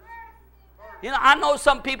 You know, I know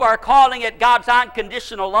some people are calling it God's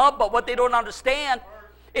unconditional love, but what they don't understand,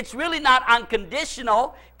 it's really not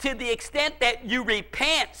unconditional to the extent that you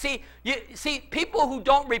repent. See, people who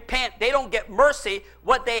don't repent, they don't get mercy.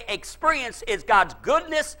 What they experience is God's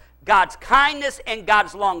goodness, God's kindness, and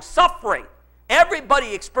God's long-suffering.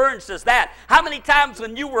 Everybody experiences that. How many times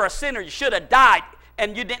when you were a sinner, you should have died,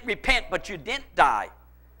 and you didn't repent, but you didn't die?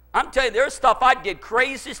 I'm telling you, there's stuff I did,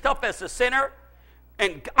 crazy stuff as a sinner,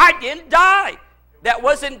 and I didn't die. That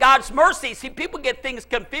wasn't God's mercy. See, people get things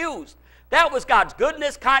confused. That was God's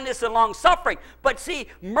goodness, kindness, and long-suffering. But see,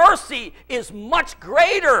 mercy is much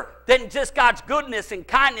greater than just God's goodness and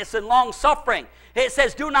kindness and long-suffering. It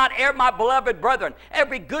says, do not err, my beloved brethren.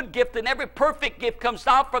 Every good gift and every perfect gift comes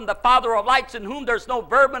down from the Father of lights, in whom there's no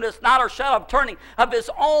variableness, not or shadow of turning, of his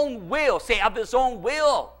own will. Say, of his own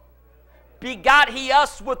will. Begot he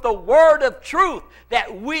us with the word of truth,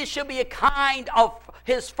 that we should be a kind of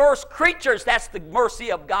his first creatures. That's the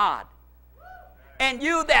mercy of God. And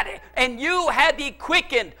you had he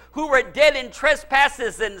quickened, who were dead in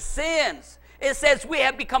trespasses and sins. It says we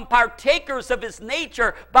have become partakers of his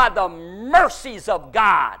nature by the mercies of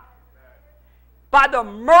God. By the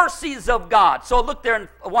mercies of God. So look there in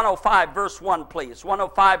 105 verse 1, please.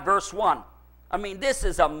 105 verse 1. I mean, this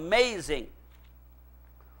is amazing.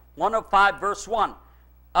 105 verse 1.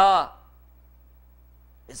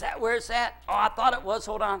 Is that where it's at? Oh, I thought it was.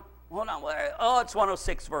 Hold on. Oh, it's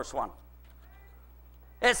 106 verse 1.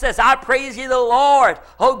 It says, I praise ye the Lord.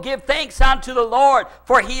 Oh, give thanks unto the Lord,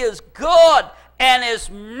 for he is good, and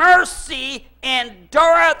his mercy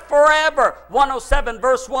endureth forever. 107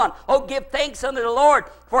 verse 1. Oh, give thanks unto the Lord,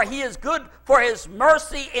 for he is good, for his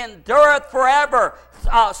mercy endureth forever.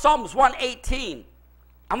 Psalms 118.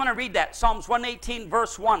 I'm going to read that. Psalms 118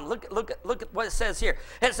 verse 1. Look at what it says here.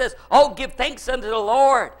 It says, oh, give thanks unto the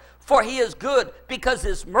Lord, for he is good, because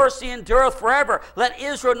his mercy endureth forever. Let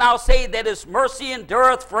Israel now say that his mercy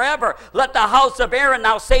endureth forever. Let the house of Aaron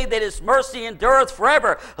now say that his mercy endureth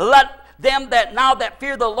forever. Let them that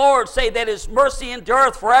fear the Lord say that his mercy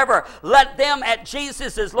endureth forever. Let them at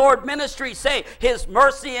Jesus' Lord ministry say his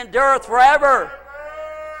mercy endureth forever.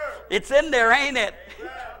 It's in there, ain't it?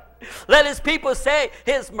 Let his people say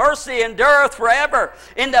his mercy endureth forever.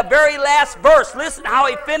 In the very last verse, listen how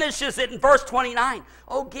he finishes it in verse 29.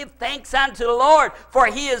 Oh, give thanks unto the Lord, for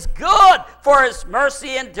he is good, for his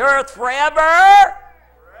mercy endureth forever.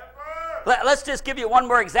 Let's just give you one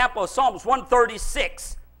more example of Psalms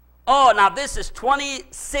 136. Oh, now this is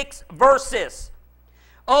 26 verses.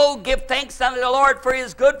 Oh, give thanks unto the Lord, for he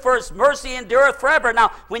is good, for his mercy endureth forever. Now,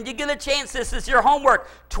 when you get a chance, this is your homework.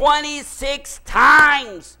 26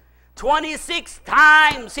 times. 26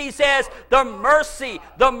 times he says, the mercy,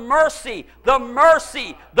 the mercy, the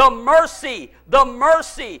mercy, the mercy, the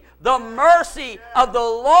mercy, the mercy of the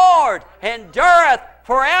Lord endureth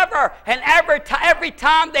forever. And every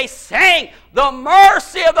time they sang, the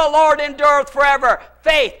mercy of the Lord endureth forever,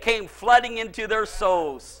 faith came flooding into their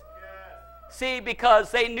souls. See, because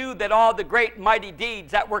they knew that all the great mighty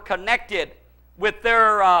deeds that were connected with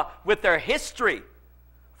their history,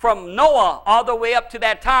 from Noah all the way up to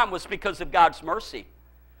that time, was because of God's mercy.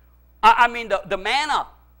 I mean, the manna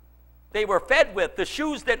they were fed with, the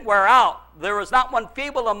shoes didn't wear out. There was not one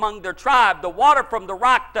feeble among their tribe. The water from the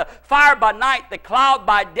rock, the fire by night, the cloud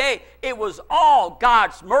by day. It was all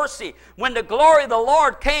God's mercy. When the glory of the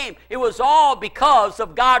Lord came, it was all because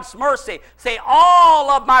of God's mercy. Say, all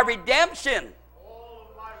of my redemption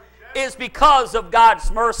is because of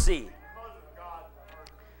God's mercy.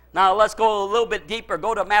 Now, let's go a little bit deeper.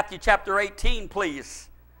 Go to Matthew chapter 18, please.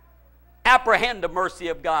 Apprehend the mercy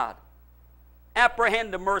of God.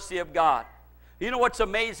 Apprehend the mercy of God. You know what's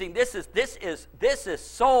amazing? This is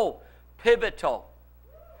so pivotal.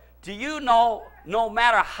 Do you know, no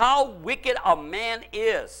matter how wicked a man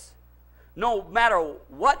is, no matter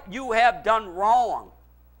what you have done wrong,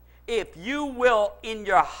 if you will in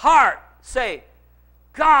your heart say,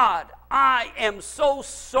 God, I am so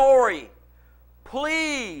sorry.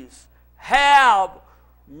 Please have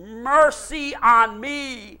mercy on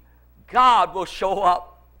me, God will show up.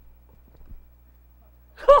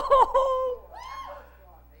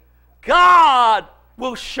 God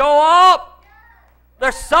will show up.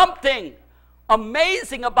 There's something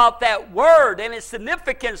amazing about that word and its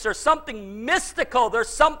significance. There's something mystical. There's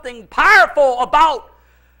something powerful about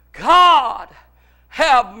God.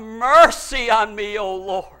 Have mercy on me, O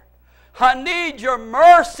Lord. I need your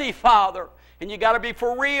mercy, Father. And you got to be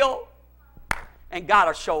for real. And God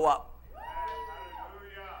will show up.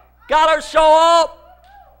 God will show up.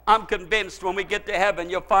 I'm convinced when we get to heaven,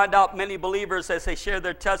 you'll find out many believers, as they share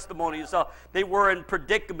their testimonies, they were in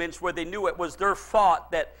predicaments where they knew it was their fault,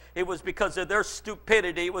 that it was because of their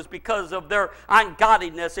stupidity, it was because of their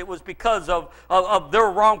ungodliness, it was because of their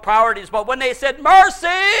wrong priorities. But when they said,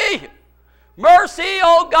 mercy, mercy,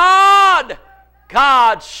 oh God,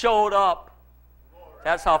 God showed up.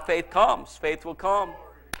 That's how faith comes. Faith will come.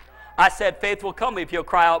 I said faith will come if you'll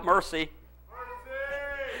cry out mercy.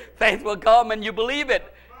 Faith will come and you believe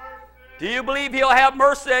it. Do you believe he'll have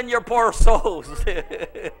mercy on your poor souls?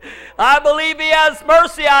 I believe he has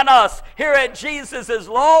mercy on us. Here at Jesus is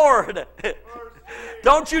Lord.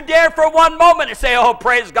 Don't you dare for one moment to say, oh,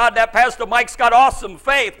 praise God, that Pastor Mike's got awesome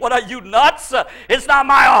faith. What are you, nuts? It's not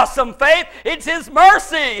my awesome faith. It's his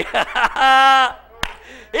mercy.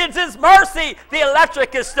 It's his mercy the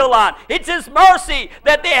electric is still on. It's his mercy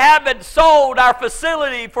that they haven't sold our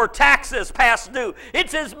facility for taxes past due.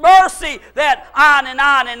 It's his mercy that on and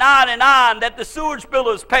on and on and on that the sewage bill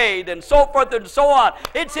is paid and so forth and so on.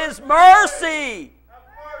 It's his mercy.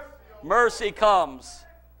 Mercy comes.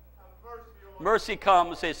 Mercy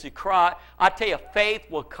comes as you cry. I tell you, faith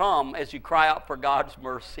will come as you cry out for God's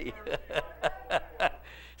mercy.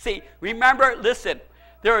 See, remember, listen.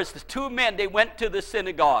 There was two men, they went to the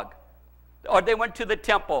synagogue, or they went to the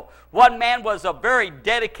temple. One man was a very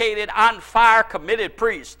dedicated, on fire, committed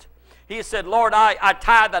priest. He said, Lord, I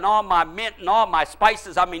tithe on all my mint and all my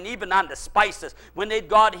spices. I mean, even on the spices. When they'd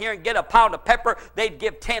go out here and get a pound of pepper, they'd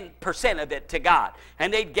give 10% of it to God.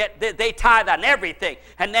 And they tithe on everything.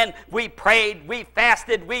 And then we prayed, we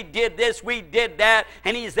fasted, we did this, we did that.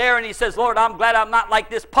 And he's there and he says, Lord, I'm glad I'm not like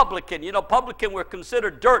this publican. You know, publican were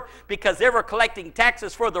considered dirt because they were collecting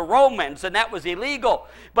taxes for the Romans, and that was illegal.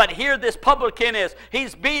 But here this publican is.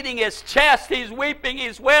 He's beating his chest, he's weeping,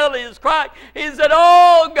 he's wailing, he's crying. He said,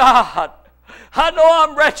 oh, God. I know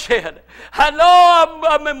I'm wretched. I know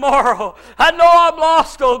I'm immoral. I know I'm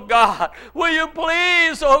lost, oh God. Will you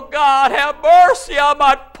please, oh God, have mercy on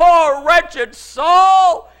my poor, wretched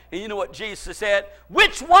soul? And you know what Jesus said?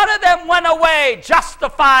 Which one of them went away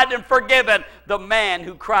justified and forgiven? The man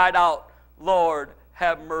who cried out, Lord,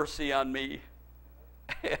 have mercy on me.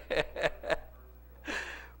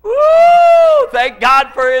 Woo! Thank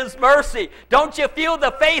God for his mercy. Don't you feel the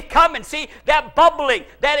faith coming? See, that bubbling,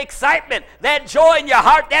 that excitement, that joy in your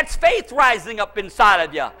heart, that's faith rising up inside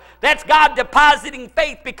of you. That's God depositing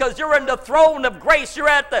faith because you're in the throne of grace. You're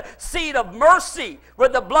at the seat of mercy where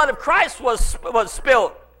the blood of Christ was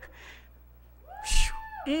spilled.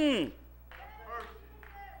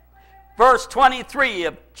 Verse 23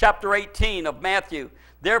 of chapter 18 of Matthew.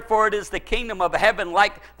 Therefore is the kingdom of heaven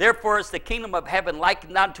likened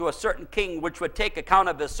unto a certain king which would take account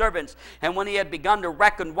of his servants. And when he had begun to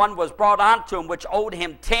reckon, one was brought unto him which owed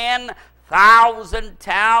him 10,000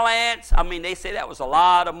 talents. I mean, they say that was a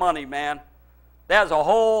lot of money, man. That was a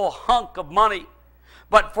whole hunk of money.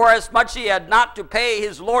 But for as much he had not to pay,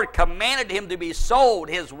 his Lord commanded him to be sold,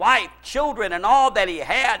 his wife, children, and all that he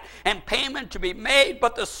had, and payment to be made.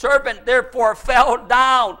 But the servant therefore fell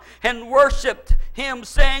down and worshipped him,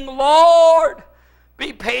 saying, Lord,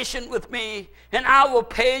 be patient with me, and I will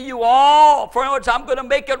pay you all. For in other words, I'm going to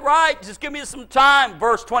make it right. Just give me some time.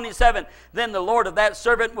 Verse 27, then the Lord of that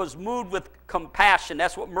servant was moved with compassion.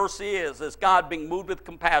 That's what mercy is God being moved with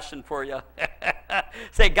compassion for you.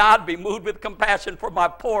 Say, God, be moved with compassion for my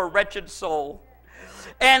poor, wretched soul.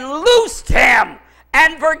 And loosed him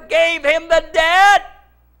and forgave him the debt.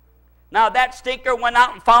 Now that stinker went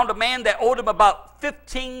out and found a man that owed him about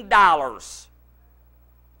 $15.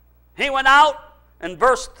 He went out, and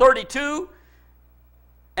verse 32,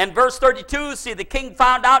 see, the king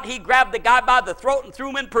found out, he grabbed the guy by the throat and threw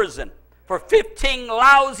him in prison for $15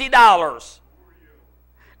 lousy.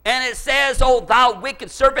 And it says, oh, thou wicked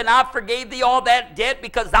servant, I forgave thee all that debt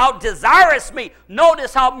because thou desirest me.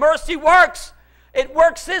 Notice how mercy works. It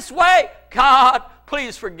works this way. God,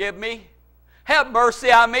 please forgive me. Have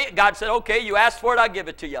mercy on me. God said, okay, you asked for it, I'll give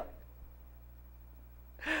it to you.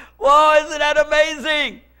 Whoa, isn't that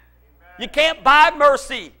amazing? You can't buy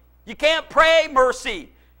mercy. You can't pray mercy.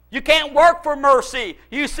 You can't work for mercy.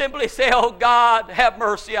 You simply say, oh God, have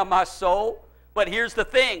mercy on my soul. But here's the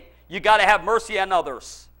thing. You got to have mercy on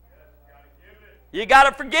others. You got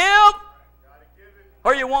to forgive,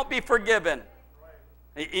 or you won't be forgiven.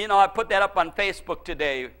 You know, I put that up on Facebook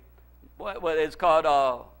today. What it's called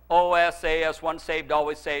OSAS, once saved,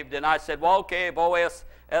 always saved. And I said, well, okay, if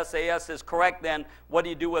OSAS is correct, then what do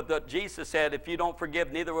you do with what Jesus said? If you don't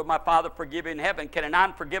forgive, neither will my Father forgive you in heaven. Can an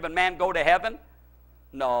unforgiven man go to heaven?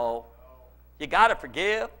 No. You got to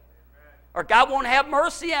forgive, or God won't have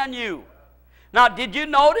mercy on you. Now, did you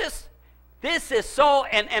notice? This is so,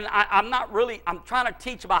 and I'm trying to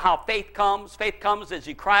teach about how faith comes. Faith comes as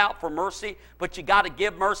you cry out for mercy, but you got to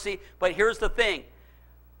give mercy. But here's the thing.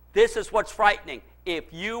 This is what's frightening. If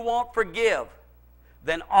you won't forgive,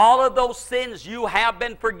 then all of those sins you have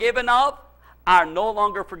been forgiven of are no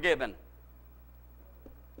longer forgiven.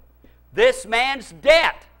 This man's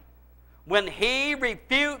debt, when he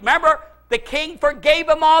refused, remember, the king forgave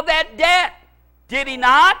him all that debt. Did he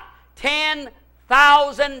not?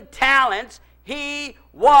 10,000 talents, he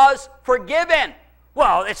was forgiven.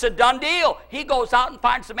 Well, it's a done deal. He goes out and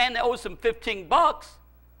finds a man that owes him $15,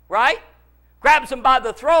 right? Grabs him by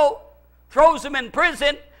the throat, throws him in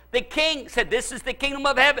prison. The king said, this is the kingdom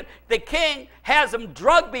of heaven. The king has him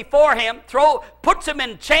drugged before him, puts him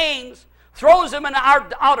in chains, throws him in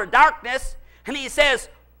outer darkness, and he says,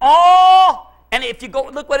 and if you go,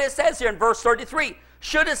 look what it says here in verse 33.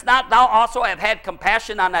 Shouldest not thou also have had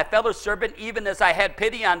compassion on thy fellow servant, even as I had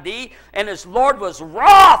pity on thee? And his Lord was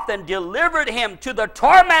wroth and delivered him to the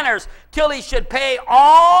tormentors till he should pay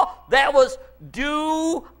all that was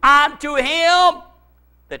due unto him.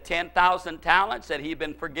 The 10,000 talents that he'd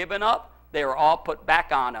been forgiven of, they were all put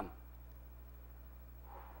back on him.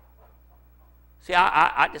 See,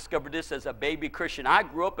 I discovered this as a baby Christian. I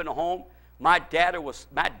grew up in a home. My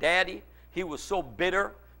daddy, he was so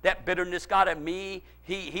bitter. That bitterness got at me.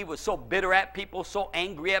 He was so bitter at people, so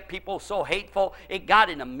angry at people, so hateful. It got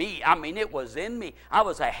into me. I mean, it was in me. I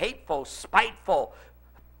was a hateful, spiteful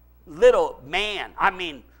little man. I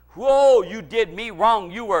mean, whoa, you did me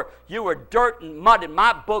wrong. You were dirt and mud in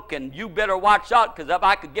my book, and you better watch out, because if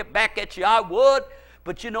I could get back at you, I would.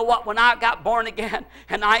 But you know what? When I got born again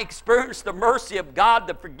and I experienced the mercy of God,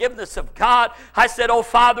 the forgiveness of God, I said, oh,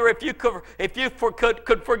 Father, if you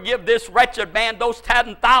could forgive this wretched man those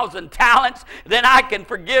 10,000 talents, then I can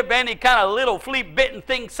forgive any kind of little flea-bitten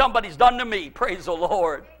thing somebody's done to me. Praise the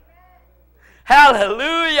Lord.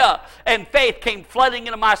 Hallelujah. And faith came flooding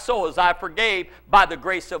into my soul as I forgave by the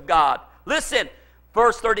grace of God. Listen,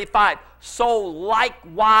 verse 35. So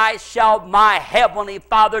likewise shall my heavenly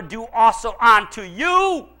Father do also unto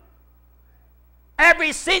you.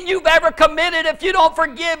 Every sin you've ever committed, if you don't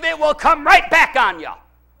forgive, it will come right back on you.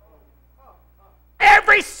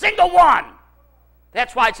 Every single one.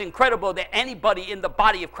 That's why it's incredible that anybody in the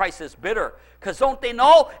body of Christ is bitter. Because don't they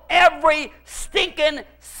know every stinking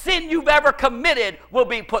sin you've ever committed will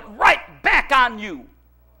be put right back on you.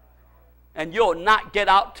 And you'll not get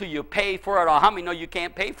out till you pay for it. Or how many know you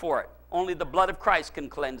can't pay for it? Only the blood of Christ can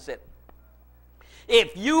cleanse it.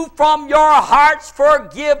 If you from your hearts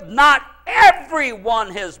forgive not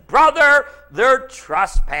everyone his brother their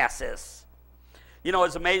trespasses. You know,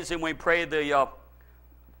 it's amazing when we pray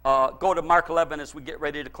go to Mark 11 as we get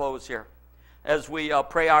ready to close here. As we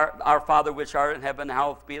pray, our Father which art in heaven,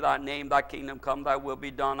 hallowed be thy name, thy kingdom come, thy will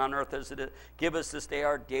be done on earth as it is. Give us this day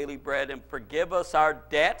our daily bread, and forgive us our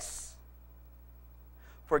debts.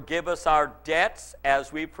 Forgive us our debts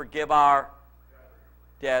as we forgive our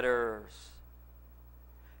debtors.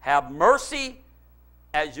 Have mercy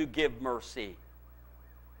as you give mercy.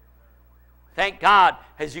 Thank God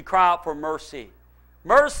as you cry out for mercy.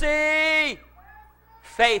 Mercy!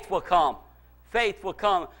 Faith will come. Faith will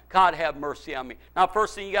come. God, have mercy on me. Now,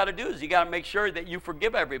 first thing you got to do is you got to make sure that you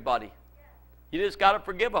forgive everybody. You just got to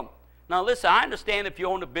forgive them. Now, listen, I understand if you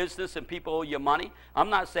own a business and people owe you money. I'm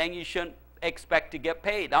not saying you shouldn't expect to get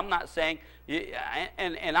paid. I'm not saying,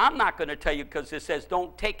 and I'm not going to tell you, because it says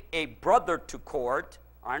don't take a brother to court.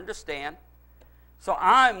 I understand. So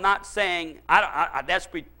I'm not saying,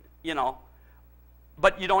 you know,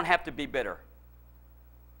 but you don't have to be bitter.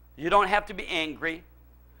 You don't have to be angry.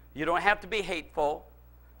 You don't have to be hateful.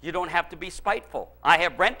 You don't have to be spiteful. I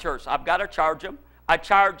have renters. I've got to charge them. I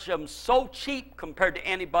charge them so cheap compared to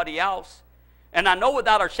anybody else. And I know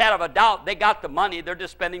without a shadow of a doubt, they got the money. They're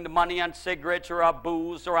just spending the money on cigarettes or on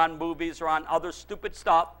booze or on movies or on other stupid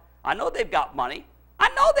stuff. I know they've got money. I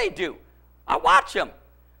know they do. I watch them.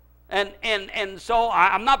 And so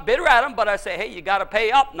I'm not bitter at them, but I say, hey, you got to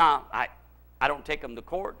pay up. Now, I don't take them to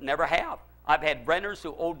court. Never have. I've had renters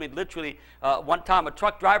who owed me literally, one time a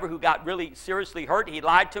truck driver who got really seriously hurt. He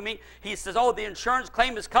lied to me. He says, oh, the insurance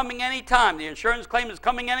claim is coming anytime. The insurance claim is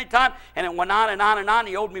coming anytime. And it went on and on and on.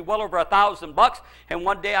 He owed me well over $1,000. And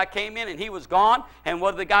one day I came in and he was gone. And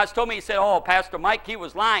one of the guys told me, he said, oh, Pastor Mike, he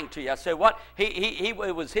was lying to you. I said, what?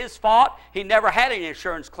 It was his fault. He never had an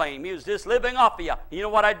insurance claim. He was just living off of you. You know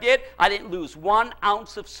what I did? I didn't lose 1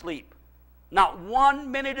 ounce of sleep. Not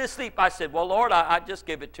 1 minute of sleep. I said, well, Lord, I just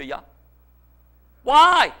give it to you.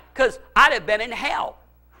 Why? Because I'd have been in hell.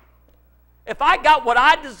 If I got what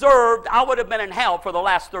I deserved, I would have been in hell for the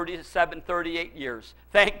last 37, 38 years.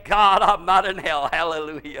 Thank God I'm not in hell.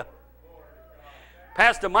 Hallelujah.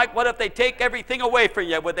 Pastor Mike, what if they take everything away from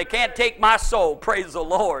you? Well, they can't take my soul. Praise the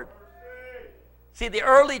Lord. See, the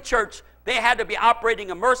early church, they had to be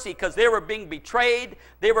operating in mercy because they were being betrayed,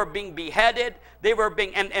 they were being beheaded, they were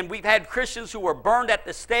being, and we've had Christians who were burned at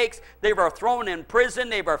the stakes, they were thrown in prison,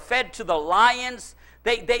 they were fed to the lions,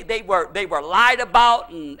 they were lied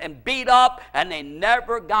about and beat up, and they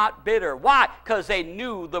never got bitter. Why? Because they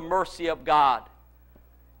knew the mercy of God.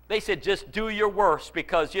 They said, just do your worst,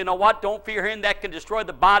 because you know what? Don't fear him that can destroy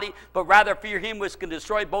the body, but rather fear him which can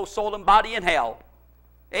destroy both soul and body in hell.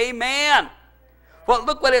 Amen. Well,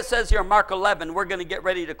 look what it says here in Mark 11. We're going to get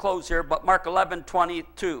ready to close here, but Mark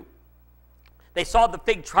 11:22. They saw the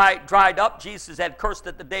fig dried up. Jesus had cursed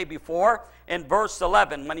it the day before. In verse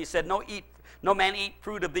 11, when he said, no man eat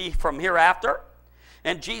fruit of thee from hereafter.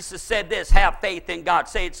 And Jesus said this, have faith in God.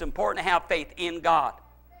 Say it's important to have faith in God.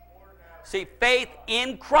 See, faith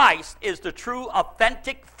in Christ is the true,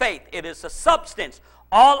 authentic faith. It is a substance.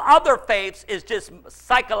 All other faiths is just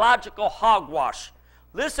psychological hogwash.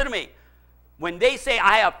 Listen to me. When they say,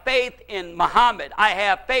 I have faith in Muhammad, I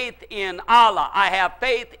have faith in Allah, I have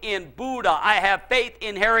faith in Buddha, I have faith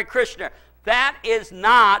in Hare Krishna, that is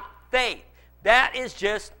not faith. That is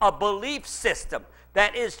just a belief system.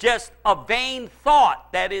 That is just a vain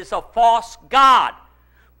thought. That is a false god.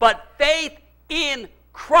 But faith in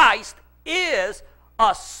Christ is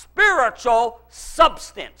a spiritual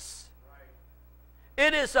substance.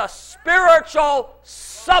 It is a spiritual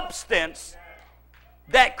substance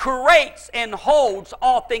that creates and holds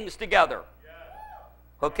all things together.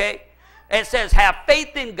 Okay? It says, have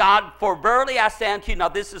faith in God, for verily I say unto you. Now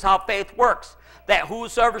this is how faith works. That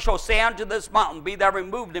whosoever shall say unto this mountain, be thou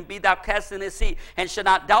removed, and be thou cast in the sea, and shall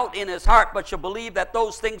not doubt in his heart, but shall believe that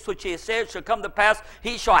those things which he has said shall come to pass,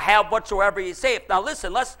 he shall have whatsoever he saith. Now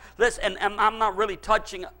listen, and I'm not really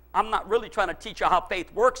trying to teach you how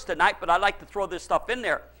faith works tonight, but I like to throw this stuff in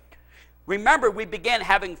there. Remember, we began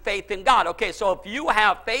having faith in God. Okay, so if you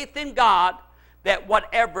have faith in God, that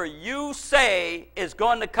whatever you say is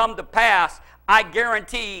going to come to pass, I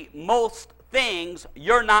guarantee most things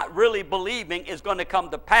you're not really believing is going to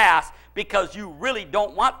come to pass because you really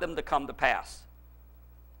don't want them to come to pass.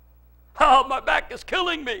 Oh, my back is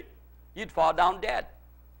killing me. You'd fall down dead.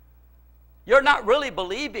 You're not really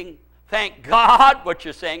believing. Thank God. What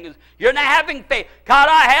you're saying is you're not having faith. God,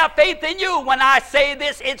 I have faith in you. When I say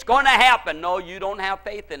this, it's going to happen. No, you don't have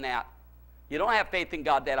faith in that. You don't have faith in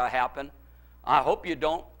God that it'll happen. I hope you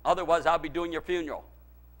don't. Otherwise, I'll be doing your funeral.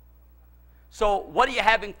 So what are you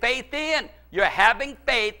having faith in? You're having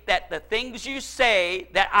faith that the things you say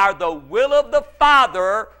that are the will of the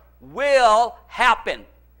Father will happen.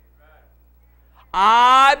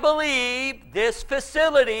 I believe this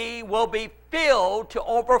facility will be filled to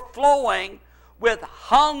overflowing with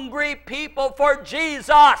hungry people for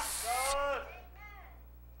Jesus.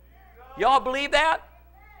 Y'all believe that?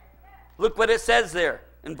 Look what it says there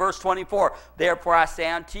in verse 24. Therefore I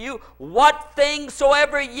say unto you, what things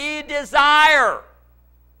soever ye desire,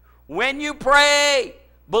 when you pray,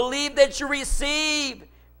 believe that you receive,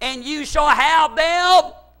 and you shall have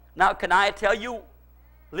them. Now, can I tell you,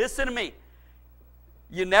 listen to me.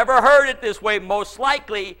 You never heard it this way, most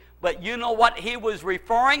likely, but you know what he was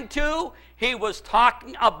referring to? He was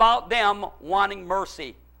talking about them wanting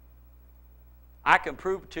mercy. I can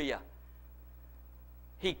prove it to you.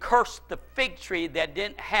 He cursed the fig tree that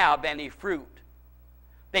didn't have any fruit.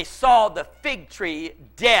 They saw the fig tree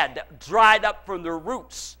dead, dried up from the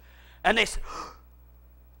roots. And they said,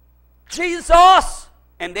 Jesus!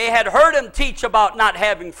 And they had heard him teach about not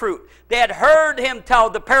having fruit. They had heard him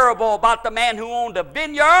tell the parable about the man who owned a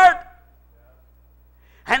vineyard.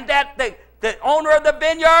 And that the owner of the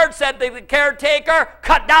vineyard said to the caretaker,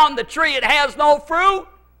 cut down the tree, it has no fruit.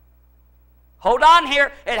 Hold on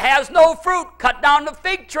here, it has no fruit. Cut down the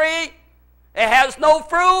fig tree, it has no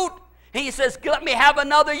fruit. He says, let me have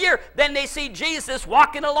another year. Then they see Jesus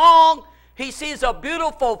walking along. He sees a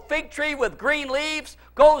beautiful fig tree with green leaves,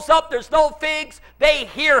 goes up, there's no figs. They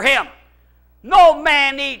hear him. No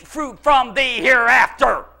man eat fruit from thee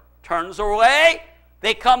hereafter. Turns away.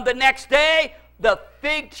 They come the next day. The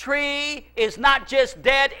fig tree is not just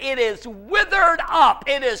dead, it is withered up.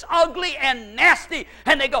 It is ugly and nasty.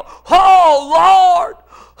 And they go, oh,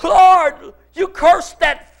 Lord, you cursed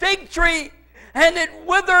that fig tree and it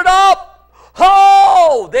withered up.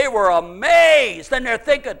 Oh, they were amazed. And they're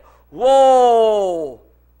thinking, whoa,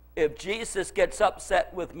 if Jesus gets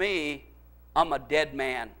upset with me, I'm a dead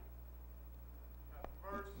man.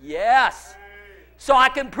 Yes. So I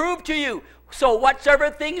can prove to you. So whatsoever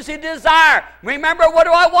things you desire. Remember, what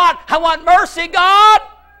do I want? I want mercy, God.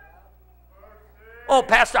 Oh,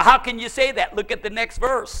 Pastor, how can you say that? Look at the next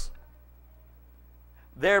verse.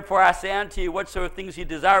 Therefore I say unto you, whatsoever things you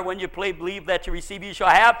desire, when you pray, believe that you receive, you shall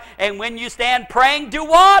have. And when you stand praying, do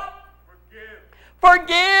what?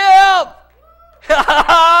 Forgive.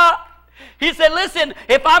 He said, listen,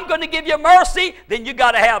 if I'm going to give you mercy, then you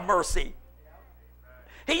got to have mercy.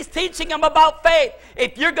 He's teaching them about faith.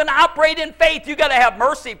 If you're going to operate in faith, you got to have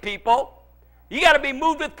mercy, people. You got to be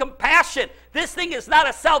moved with compassion. This thing is not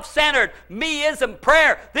a self-centered me-ism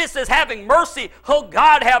prayer. This is having mercy. Oh,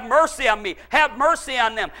 God, have mercy on me. Have mercy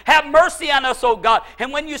on them. Have mercy on us, oh God.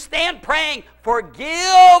 And when you stand praying,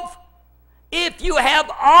 forgive if you have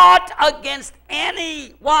aught against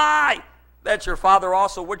any. Why? That your Father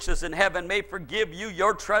also which is in heaven may forgive you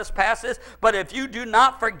your trespasses. But if you do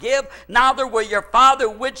not forgive, neither will your Father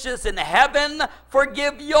which is in heaven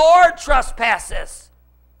forgive your trespasses.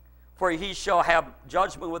 For he shall have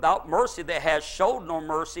judgment without mercy that has showed no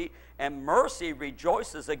mercy, and mercy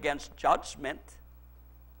rejoices against judgment.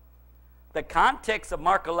 The context of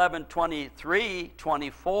Mark 11, 23,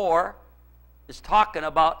 24 is talking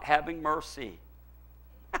about having mercy.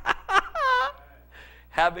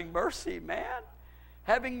 Having mercy, man.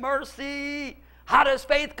 Having mercy. How does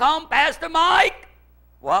faith come, Pastor Mike?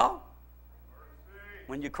 Well,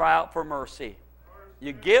 when you cry out for mercy.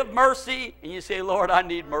 You give mercy and you say, Lord, I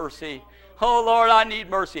need mercy. Oh, Lord, I need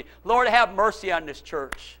mercy. Lord, have mercy on this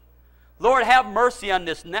church. Lord, have mercy on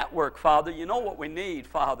this network, Father. You know what we need,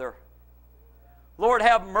 Father. Lord,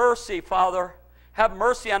 have mercy, Father. Have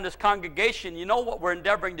mercy on this congregation. You know what we're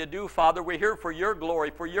endeavoring to do, Father. We're here for your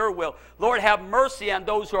glory, for your will. Lord, have mercy on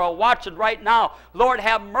those who are watching right now. Lord,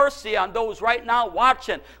 have mercy on those right now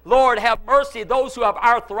watching. Lord, have mercy those who have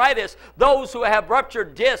arthritis, those who have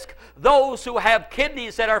ruptured disc, those who have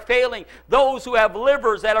kidneys that are failing, those who have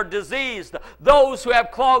livers that are diseased, those who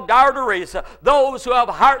have clogged arteries, those who have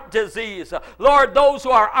heart disease. Lord, those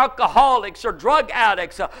who are alcoholics or drug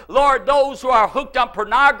addicts. Lord, those who are hooked on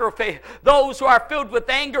pornography, those who are filled with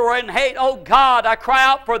anger and hate. Oh God, I cry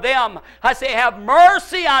out for them. I say, have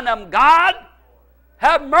mercy on them, God.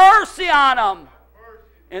 Have mercy on them.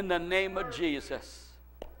 In the name of Jesus.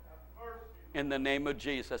 In the name of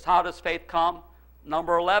Jesus. How does faith come?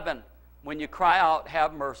 Number 11, when you cry out,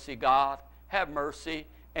 have mercy, God. Have mercy,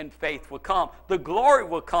 and faith will come. The glory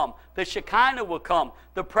will come. The Shekinah will come.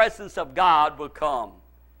 The presence of God will come.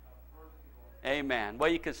 Amen. Well,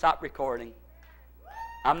 you can stop recording.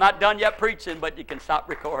 I'm not done yet preaching, but you can stop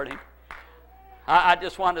recording. I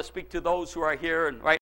just want to speak to those who are here and right